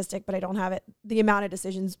the statistic, but I don't have it. The amount of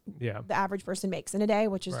decisions the average person makes in a day,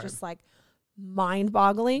 which is just like mind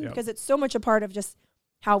boggling because it's so much a part of just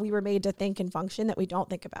how we were made to think and function that we don't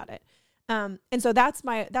think about it. And so that's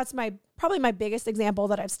probably my biggest example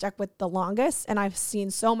that I've stuck with the longest. And I've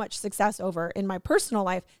seen so much success over in my personal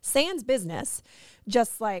life, sans business,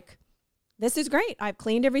 just like, this is great. I've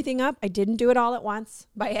cleaned everything up. I didn't do it all at once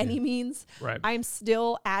by any means. Right. I'm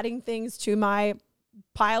still adding things to my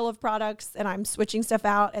pile of products and I'm switching stuff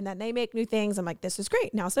out and then they make new things. I'm like, this is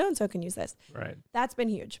great. Now so-and-so can use this. Right. That's been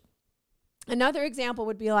huge. Another example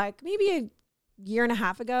would be like maybe a year and a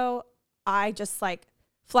half ago, I just like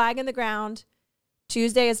flag in the ground.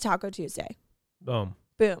 Tuesday is Taco Tuesday. Boom.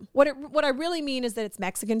 What I really mean is that it's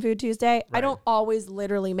Mexican Food Tuesday. Right. I don't always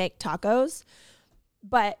literally make tacos,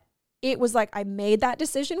 but it was like I made that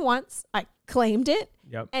decision once. I claimed it.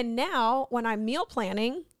 Yep. And now when I'm meal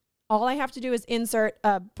planning, all I have to do is insert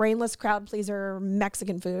a brainless crowd pleaser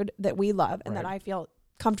Mexican food that we love and that I feel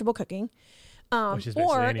comfortable cooking. Or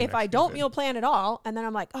if I don't meal plan at all, and then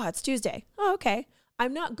I'm like, oh, it's Tuesday. Oh, okay.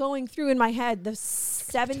 I'm not going through in my head the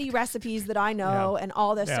 70 recipes that I know and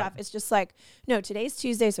all this stuff. It's just like, no, today's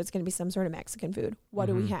Tuesday, so it's going to be some sort of Mexican food. What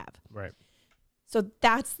do we have? Right. So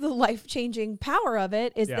that's the life-changing power of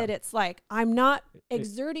it is that it's like, I'm not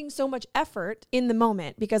exerting so much effort in the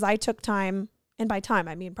moment because I took time, and by time,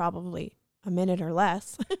 I mean probably a minute or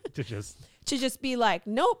less to just be like,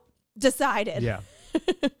 nope, decided. Yeah.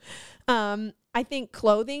 I think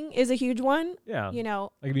clothing is a huge one. Yeah. You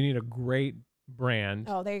know, like if you need a great brand.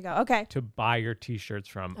 Oh, there you go. Okay. To buy your t-shirts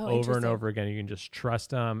from over and over again. You can just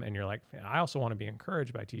trust them. And you're like, I also want to be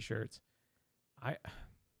encouraged by t-shirts.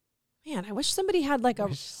 Man, I wish somebody had like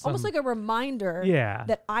almost like a reminder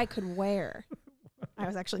that I could wear. I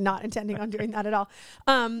was actually not intending on doing that at all.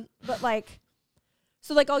 But like,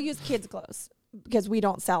 so like I'll use kids' clothes because we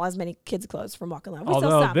don't sell as many kids' clothes from Walk in Love. We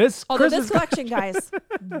sell some. This collection, guys,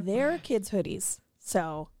 they're kids' hoodies.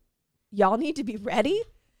 So y'all need to be ready.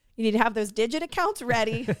 You need to have those digit accounts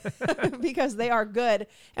ready because they are good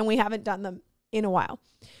and we haven't done them in a while.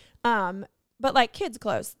 But like kids'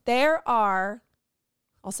 clothes, there are,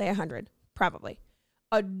 I'll say 100, probably.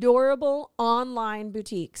 Adorable online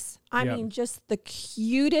boutiques. I mean, just the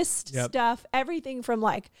cutest stuff. Everything from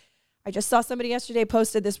like, I just saw somebody yesterday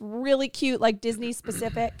posted this really cute, like Disney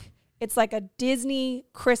specific. It's like a Disney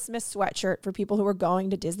Christmas sweatshirt for people who are going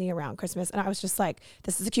to Disney around Christmas. And I was just like,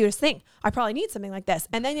 this is the cutest thing. I probably need something like this.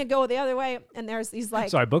 And then you go the other way and there's these like.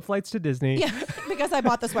 So I booked flights to Disney. Yeah, because I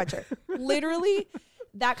bought the sweatshirt. Literally,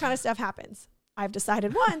 that kind of stuff happens. I've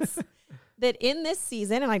decided once that in this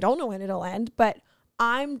season, and I don't know when it'll end, but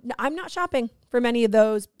I'm not shopping for many of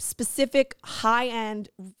those specific high-end,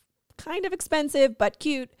 kind of expensive but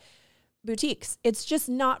cute boutiques. It's just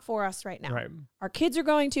not for us right now. Right. Our kids are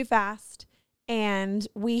going too fast, and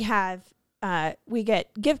we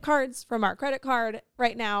get gift cards from our credit card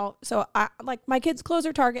right now. So like my kids' clothes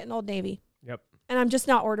are Target and Old Navy. Yep. And I'm just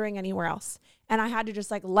not ordering anywhere else. And I had to just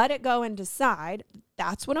like let it go and decide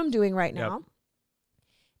that's what I'm doing right now. Yep.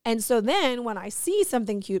 And so then when I see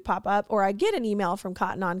something cute pop up or I get an email from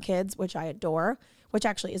Cotton On Kids, which I adore, which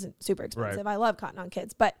actually isn't super expensive. Right. I love Cotton On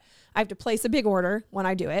Kids, but I have to place a big order when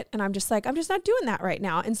I do it. And I'm just like, I'm just not doing that right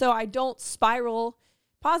now. And so I don't spiral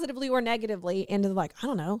positively or negatively into like, I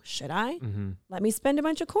don't know, should I? Mm-hmm. Let me spend a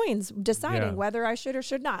bunch of coins deciding whether I should or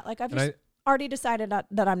should not. Like I've just already decided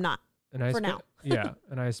that I'm not for now. Yeah.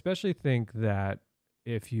 And I especially think that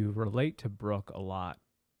if you relate to Brooke a lot,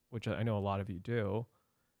 which I know a lot of you do,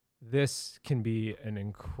 this can be an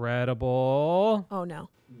incredible... Oh, no.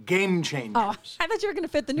 Game changers. Oh, I thought you were going to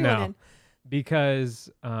fit the new one in.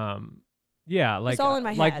 Because, like... It's all in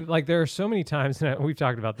my head. Like, there are so many times, and we've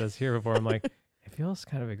talked about this here before, I'm like, it feels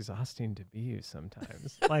kind of exhausting to be you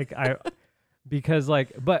sometimes. Because,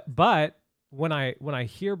 like, but when I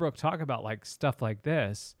hear Brooke talk about, like, stuff like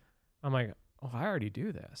this, I'm like, oh, I already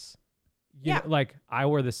do this. You know, like, I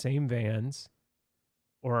wear the same Vans,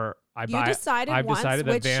 or... I've decided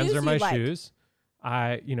that Vans are my shoes.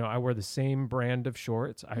 I wear the same brand of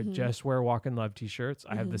shorts. I just wear Walk in Love t-shirts.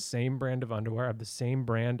 I have the same brand of underwear. I have the same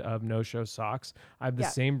brand of no-show socks. I have the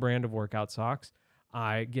same brand of workout socks.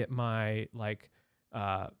 I get my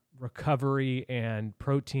recovery and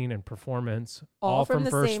protein and performance all from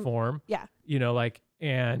First same, Form. Yeah.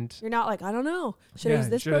 And you're not like, I don't know. Should I use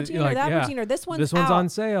this protein or that protein or this one's out. on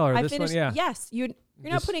sale or this one. Yeah. Yes. You're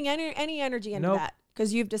not putting any energy into that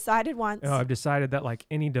because you've decided once. I've decided that like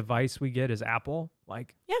any device we get is Apple.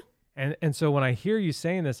 Like, yeah. And so when I hear you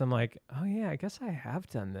saying this, I'm like, oh yeah, I guess I have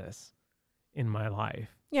done this in my life.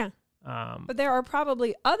 Yeah. But there are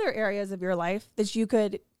probably other areas of your life that you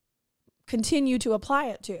could continue to apply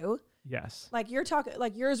it to. Yes. Like you're talking,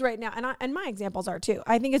 like yours right now, and my examples are too.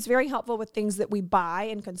 I think it's very helpful with things that we buy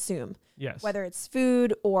and consume. Yes. Whether it's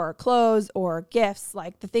food or clothes or gifts,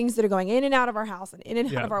 like the things that are going in and out of our house and in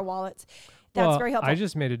and out of our wallets. That's very helpful. I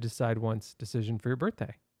just made a decide once decision for your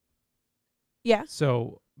birthday. Yeah.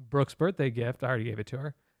 So Brooke's birthday gift, I already gave it to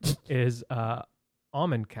her, is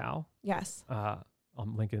almond cow. Yes. I'll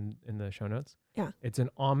link in the show notes. Yeah. It's an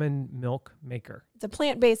almond milk maker. It's a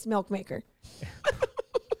plant-based milk maker.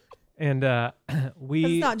 And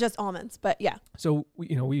it's not just almonds, but yeah. So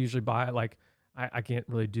we usually buy like I can't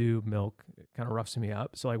really do milk. It kind of roughs me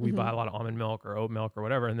up. So like we buy a lot of almond milk or oat milk or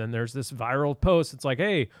whatever. And then there's this viral post. It's like,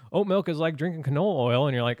 hey, oat milk is like drinking canola oil.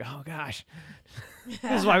 And you're like, oh gosh,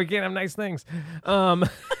 this is why we can't have nice things.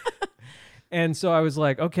 And so I was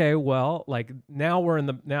like, okay, well, like now we're in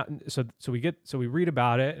the now. So we read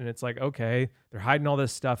about it and it's like, okay, they're hiding all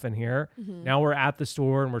this stuff in here. Now we're at the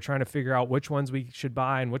store and we're trying to figure out which ones we should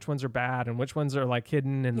buy and which ones are bad and which ones are like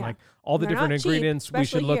hidden and like all the different ingredients we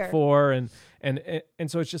should look for. And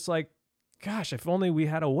so it's just like, gosh, if only we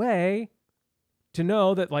had a way to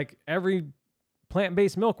know that like every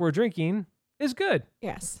plant-based milk we're drinking is good.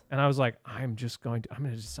 Yes. And I was like, I'm going to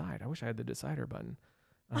decide. I wish I had the decider button.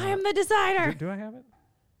 I am the decider. Do I have it?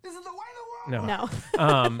 This is the way of the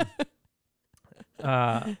world.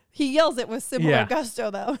 No. He yells it with similar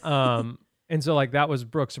gusto though. And so like that was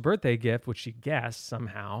Brooke's birthday gift, which she guessed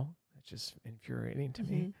somehow. It's just infuriating to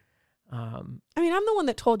me. I mean, I'm the one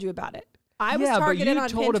that told you about it. I was targeted on Pinterest.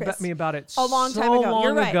 Yeah, but you told me about it a long time ago.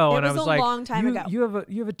 You're right. And I was like, long time ago. You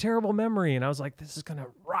have a terrible memory. And I was like, this is gonna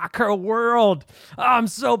rock our world. Oh, I'm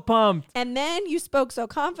so pumped. And then you spoke so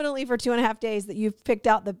confidently for 2.5 days that you've picked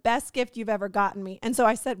out the best gift you've ever gotten me. And so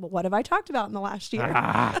I said, well, what have I talked about in the last year?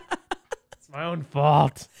 It's my own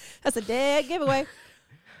fault. That's a dead giveaway.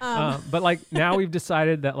 But like now we've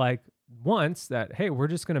decided that like once that, hey, we're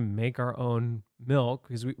just gonna make our own milk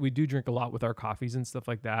because we do drink a lot with our coffees and stuff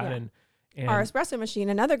like that. And our espresso machine,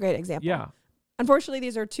 another great example. Yeah. Unfortunately,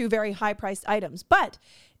 these are two very high-priced items, but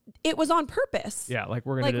it was on purpose. Yeah, like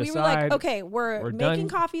we're going to decide. We were like, okay, we're making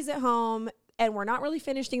coffees at home, and we're not really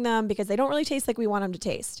finishing them because they don't really taste like we want them to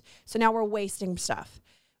taste. So now we're wasting stuff.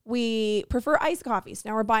 We prefer iced coffees.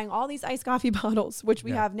 Now we're buying all these iced coffee bottles, which we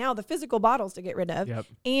have now the physical bottles to get rid of. Yep.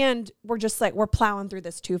 And we're just like, we're plowing through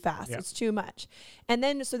this too fast. Yep. It's too much. And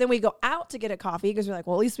then we go out to get a coffee because we're like,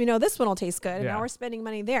 well, at least we know this one will taste good. And now we're spending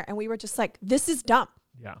money there. And we were just like, this is dumb.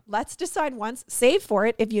 Yeah. Let's decide once, save for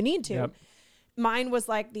it if you need to. Yep. Mine was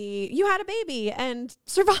like you had a baby and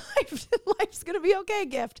survived. Life's going to be okay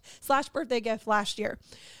gift / birthday gift last year.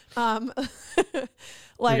 We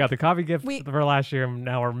got the coffee gift for last year, and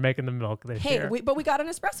now we're making the milk this year. But we got an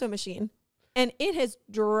espresso machine, and it has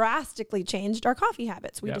drastically changed our coffee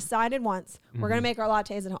habits. We decided once we're going to make our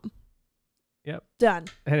lattes at home. Yep. Done.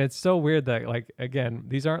 And it's so weird that, like, again,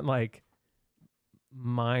 these aren't like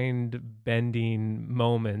mind-bending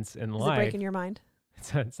moments in life. Is it breaking your mind?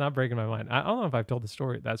 It's not breaking my mind. I don't know if I've told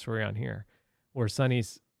that story on here, where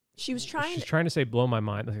Sunny's she's trying to say blow my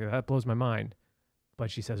mind. Like, that blows my mind. But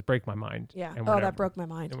she says, break my mind. Yeah. That broke my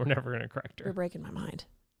mind. And we're never going to correct her. You're breaking my mind.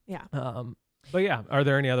 Yeah. But yeah, are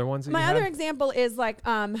there any other ones that my other example is like,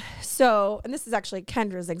 and this is actually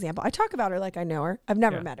Kendra's example. I talk about her like I know her. I've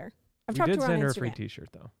never met her. I've talked to her on Instagram. You did send her a free t-shirt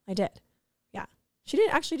though. I did. Yeah. She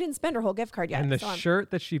didn't spend her whole gift card yet. And the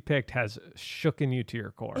shirt that she picked has shooken you to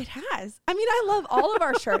your core. It has. I mean, I love all of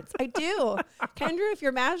our shirts. I do. Kendra, if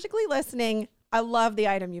you're magically listening, I love the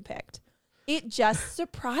item you picked. It just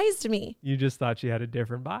surprised me. You just thought she had a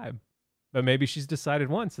different vibe. But maybe she's decided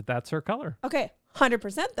once that that's her color. Okay,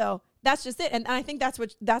 100% though. That's just it. And I think that's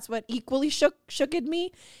what equally shook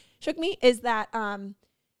me is that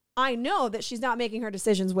I know that she's not making her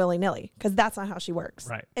decisions willy-nilly because that's not how she works.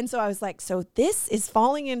 Right. And so I was like, so this is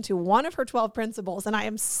falling into one of her 12 principles, and I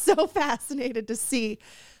am so fascinated to see.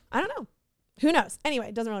 I don't know. Who knows? Anyway,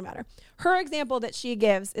 it doesn't really matter. Her example that she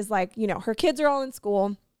gives is like, her kids are all in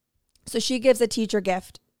school. So she gives a teacher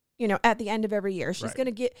gift, at the end of every year. She's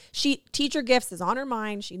going to teacher gifts is on her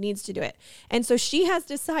mind. She needs to do it. And so she has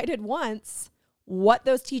decided once what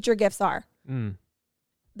those teacher gifts are.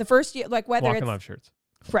 The first year, like whether Walk it's and love shirts.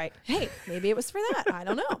 right. Hey, maybe it was for that. I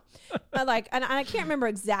don't know. But like, and I can't remember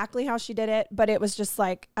exactly how she did it, but it was just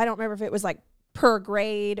like, I don't remember if it was like per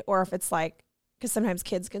grade or if it's like, because sometimes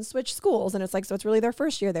kids can switch schools and it's like, so it's really their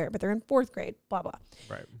first year there, but they're in 4th grade, blah, blah.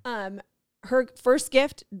 Right. Her first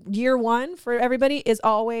gift, year 1 for everybody, is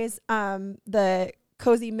always the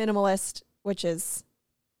Cozy Minimalist, which is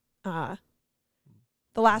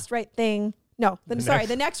The Last Right Thing. No, the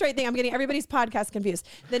Next Right Thing. I'm getting everybody's podcast confused.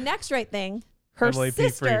 The Next Right Thing, her Emily P.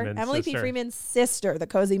 sister, Freeman's P. Freeman's sister, the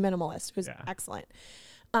Cozy Minimalist, who's Yeah. excellent.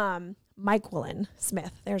 Michaelyn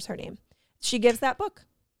Smith, there's her name. She gives that book.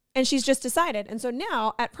 And she's just decided. And so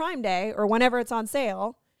now at Prime Day or whenever it's on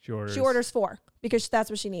sale, she orders 4 because that's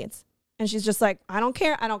what she needs. And she's just like, I don't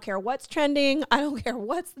care. I don't care what's trending. I don't care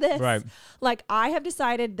what's this. Right. Like, I have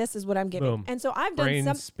decided this is what I'm giving. Boom. And so I've done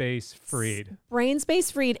Brain space freed. Brain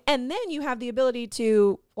space freed. And then you have the ability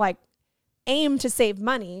to like aim to save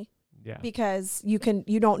money Yeah. because you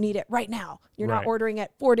don't need it right now. You're not Right. ordering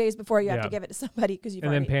it 4 days before you have Yeah. to give it to somebody because you've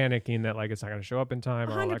And then already panicking that like it's not going to show up in time.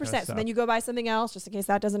 Or all that kind of 100%. So stuff. then you go buy something else just in case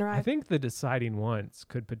that doesn't arrive. I think the deciding once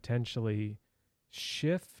could potentially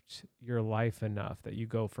shift your life enough that you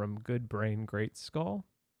go from good brain, great skull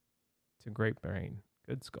to great brain,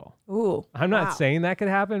 good skull. Ooh. I'm wow. not saying that could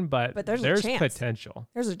happen, but there's a chance. potential.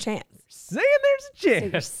 There's a chance. Saying there's a So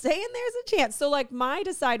you're chance. saying there's a chance. So like my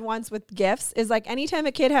decide once with gifts is like anytime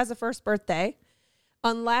a kid has a first birthday,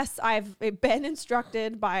 unless I've been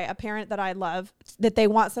instructed by a parent that I love that they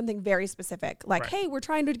want something very specific, like, Right. hey, we're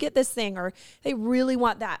trying to get this thing, or they really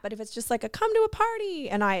want that. But if it's just like a come to a party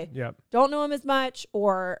and I Yep. don't know them as much,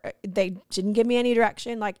 or they didn't give me any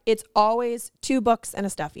direction, like it's always 2 books and a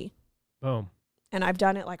stuffy. Boom. And I've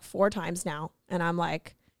done it like 4 times now. And I'm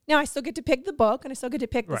like, now I still get to pick the book and I still get to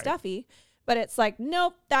pick the Right. stuffy. But it's like,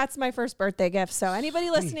 nope, that's my first birthday gift. So anybody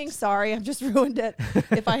listening, sorry, I've just ruined it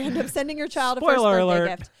if I end up sending your child a first Spoiler birthday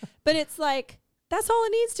alert. gift. But it's like, that's all it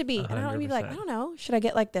needs to be. And I don't want to be like, 100%. I don't know, should I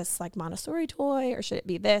get like this like Montessori toy or should it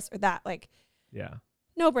be this or that? Like Yeah.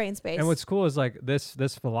 no brain space. And what's cool is like this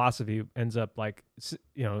philosophy ends up like,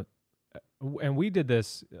 and we did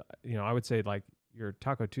this, I would say like your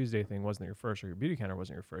Taco Tuesday thing wasn't your first, or your beauty counter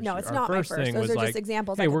wasn't your first. No, it's Our not my first first. thing Those was are like, just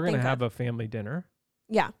examples. hey, I we're going to have a family dinner.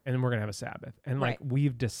 Yeah. And then we're going to have a Sabbath. And like Right.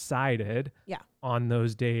 we've decided Yeah. on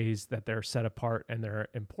those days that they're set apart and they're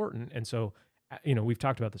important. And so, we've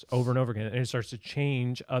talked about this over and over again, and it starts to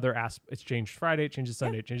change other aspects. It's changed Friday, it changes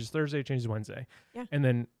Sunday, it changes Thursday, it changes Wednesday. Yeah.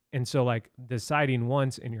 And so like deciding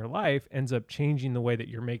once in your life ends up changing the way that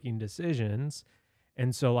you're making decisions.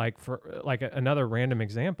 And so like for like another random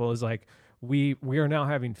example is like we are now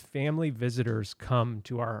having family visitors come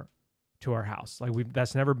to our house. Like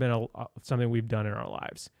that's never been something we've done in our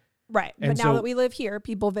lives. Right. And but now so- that we live here,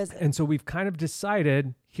 people visit. And so we've kind of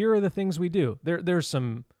decided here are the things we do. There's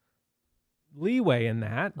some leeway in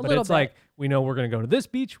that, but little it's bit. like we know we're going to go to this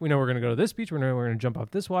beach. We know we're going to go to this beach. We know we're going to jump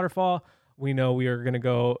off this waterfall. We know we are going to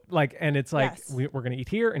go like, and it's like Yes. we're going to eat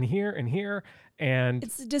here and here and here. And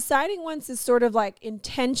It's deciding once is sort of like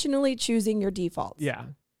intentionally choosing your defaults. yeah,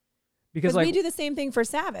 Because like we do the same thing for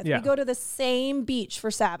Sabbath. Yeah. We go to the same beach for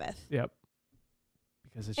Sabbath. yep.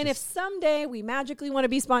 Because it's And if just, someday we magically want to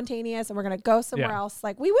be spontaneous and we're going to go somewhere Yeah. else,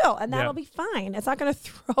 like we will, and Yeah. that'll be fine. It's not going to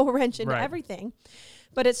throw a wrench into Right. everything.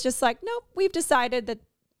 But it's just like, nope, we've decided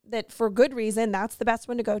that for good reason, that's the best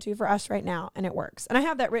one to go to for us right now. And it works. And I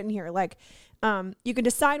have that written here. Like, you can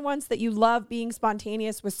decide once that you love being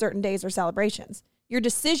spontaneous with certain days or celebrations. Your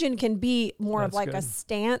decision can be more of That's like a good.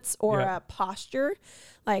 stance or Yeah. a posture.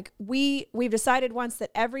 Like we've decided once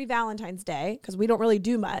that every Valentine's Day, because we don't really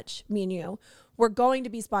do much, me and you, we're going to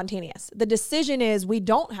be spontaneous. The decision is we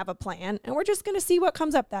don't have a plan and we're just going to see what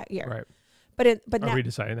comes up that year. right. But Are now, we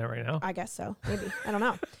deciding that right now? I guess so. Maybe. I don't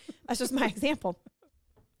know. That's just my example.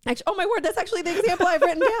 Actually, oh my word, that's actually the example I've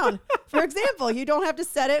written down. For example, you don't have to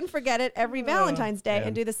set it and forget it every Valentine's Day man.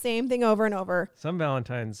 and do the same thing over and over Some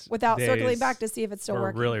Valentine's without circling days back to see if it's still were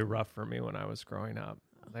working. really rough for me when I was growing up.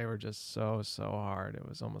 They were just so hard. It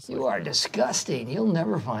was almost You like are disgusting. You'll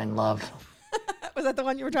never find love. Was that the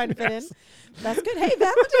one you were trying to fit in? That's good. Hey,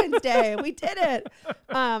 Valentine's Day. We did it.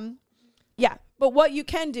 Yeah. But what you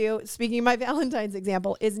can do, speaking of my Valentine's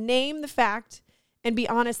example, is name the fact and be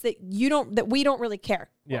honest that we don't really care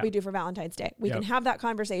what Yeah. we do for Valentine's Day. We can Yep. have that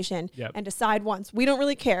conversation Yep. and decide once. We don't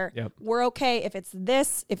really care. Yep. We're okay if it's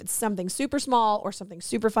this, if it's something super small or something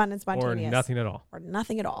super fun and or spontaneous. nothing at all. Or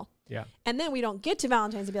nothing at all. Yeah. And then we don't get to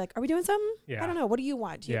Valentine's and be like, are we doing something? Yeah. I don't know. What do you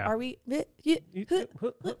want? Yeah. Are we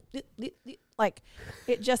Like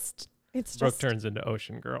it's Brooke just, turns into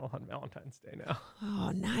Ocean Girl on Valentine's Day now.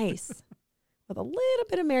 oh, nice. With a little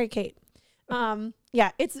bit of Mary Kate.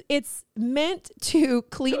 Yeah, it's meant to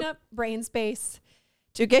clean up brain space,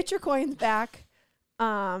 to get your coins back.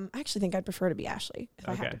 I actually think I'd prefer to be Ashley if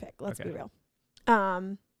I had to pick. Let's be real.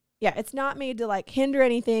 Yeah, it's not made to like hinder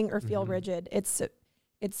anything or feel rigid. It's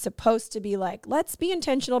supposed to be like, let's be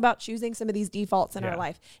intentional about choosing some of these defaults in our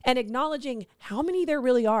life and acknowledging how many there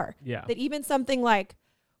really are. Yeah. That even something like,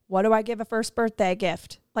 what do I give a first birthday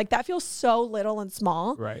gift? Like that feels so little and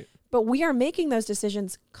small. Right. But we are making those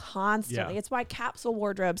decisions constantly. Yeah. It's why capsule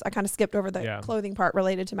wardrobes, I kind of skipped over the Yeah. clothing part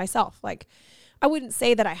related to myself. Like I wouldn't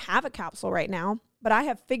say that I have a capsule right now, but I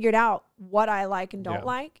have figured out what I like and don't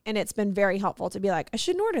like. And it's been very helpful to be like, I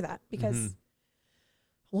shouldn't order that because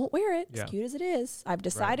I won't wear it as cute as it is. I've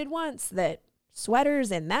decided once that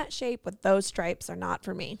sweaters in that shape with those stripes are not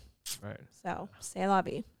for me. Right. So c'est la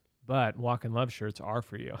vie. But Walk in Love shirts are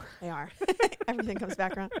for you. They are. Everything comes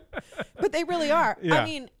back around. But they really are. Yeah. I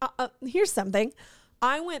mean, here's something.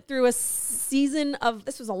 I went through a season of,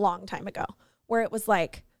 this was a long time ago, where it was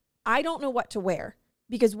like, I don't know what to wear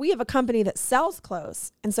because we have a company that sells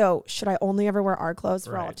clothes. And so should I only ever wear our clothes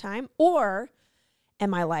for all the time? Or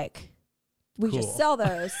am I like, we just sell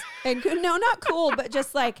those? And no, not cool, but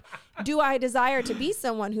just like, do I desire to be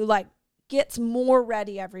someone who like gets more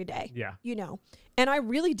ready every day? Yeah. You know? And I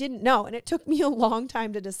really didn't know. And it took me a long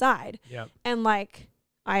time to decide. Yep. And like,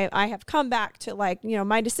 I have come back to like, you know,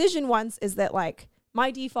 my decision once is that like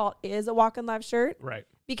my default is a Walk in Love shirt. Right.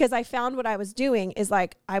 Because I found what I was doing is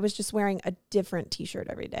like, I was just wearing a different t-shirt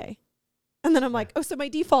every day. And then I'm like, oh, so my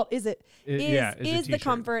default is the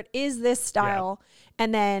comfort, is this style.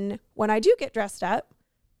 And then when I do get dressed up,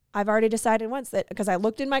 I've already decided once that because I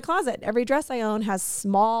looked in my closet, every dress I own has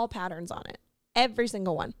small patterns on it. Every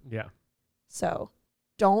single one. Yeah. So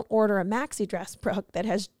don't order a maxi dress, Brooke, that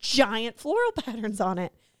has giant floral patterns on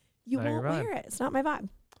it. You Not your won't vibe. wear it. It's not my vibe.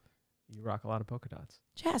 You rock a lot of polka dots.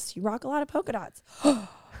 Jess, you rock a lot of polka dots. All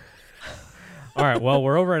right. Well,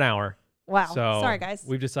 we're over an hour. Wow. So sorry, guys.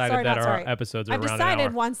 We've decided Sorry, that not our sorry. episodes are I've around an hour.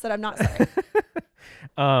 decided once that I'm not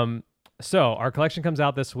sorry. So our collection comes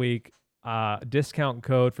out this week. Discount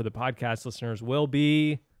code for the podcast listeners will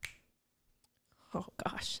be Oh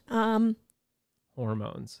gosh.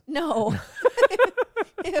 hormones. No.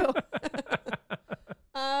 Ew.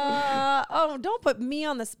 Oh, don't put me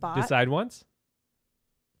on the spot. Decide once?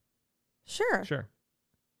 Sure.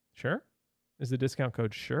 Sure? Is the discount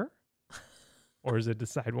code sure? Or is it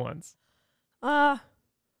decide once? I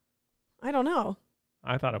don't know.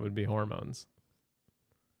 I thought it would be hormones.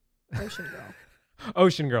 Ocean Girl.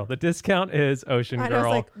 Ocean Girl. The discount is Ocean I know,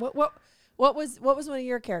 Girl. it's like what was one of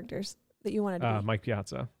your characters that you wanted to be? Mike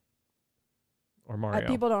Piazza. Or Mario.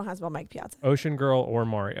 People don't know how to spell Mike Piazza. Ocean Girl or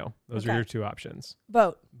Mario. Those Okay. are your two options.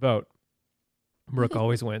 Vote. Brooke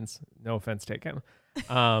always wins. No offense taken.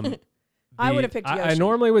 I would have picked I Yoshi.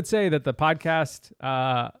 normally would say that the podcast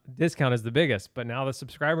discount is the biggest, but now the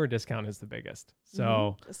subscriber discount is the biggest.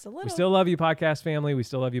 So Just a little. we still love you, podcast family. We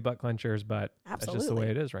still love you, butt clenchers, but that's just the Absolutely.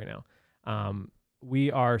 way it is right now.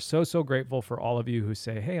 We are so grateful for all of you who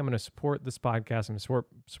say, hey, I'm going to support this podcast. I'm going to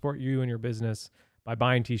support you and your business by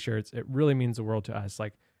buying t-shirts. It really means the world to us.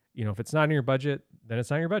 Like, you know, if it's not in your budget, then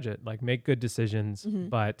it's not in your budget. Like, make good decisions,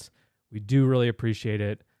 but we do really appreciate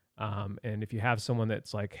it. And if you have someone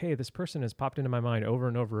that's like, hey, this person has popped into my mind over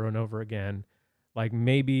and over and over again, like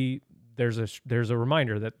maybe there's a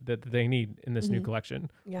reminder that they need in this new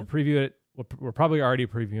collection. Yeah. We'll preview it. We're probably already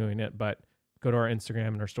previewing it, but go to our Instagram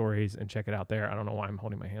and our stories and check it out there. I don't know why I'm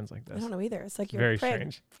holding my hands like this. I don't know either. It's like you're Very a prig.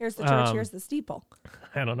 strange. Here's the church. Here's the steeple.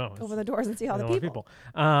 I don't know. Open the doors and see all the I don't people.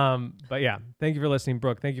 know But yeah, thank you for listening,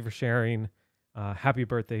 Brooke. Thank you for sharing. Happy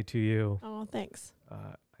birthday to you. Oh, thanks.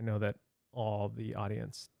 I know that all the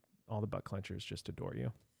audience, all the butt clenchers just adore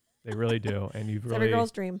you. They really do. And you've It's really... every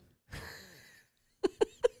girl's dream.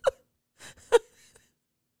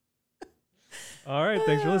 All right.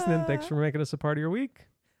 Thanks for listening. Thanks for making us a part of your week.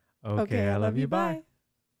 Okay, I love you. Bye.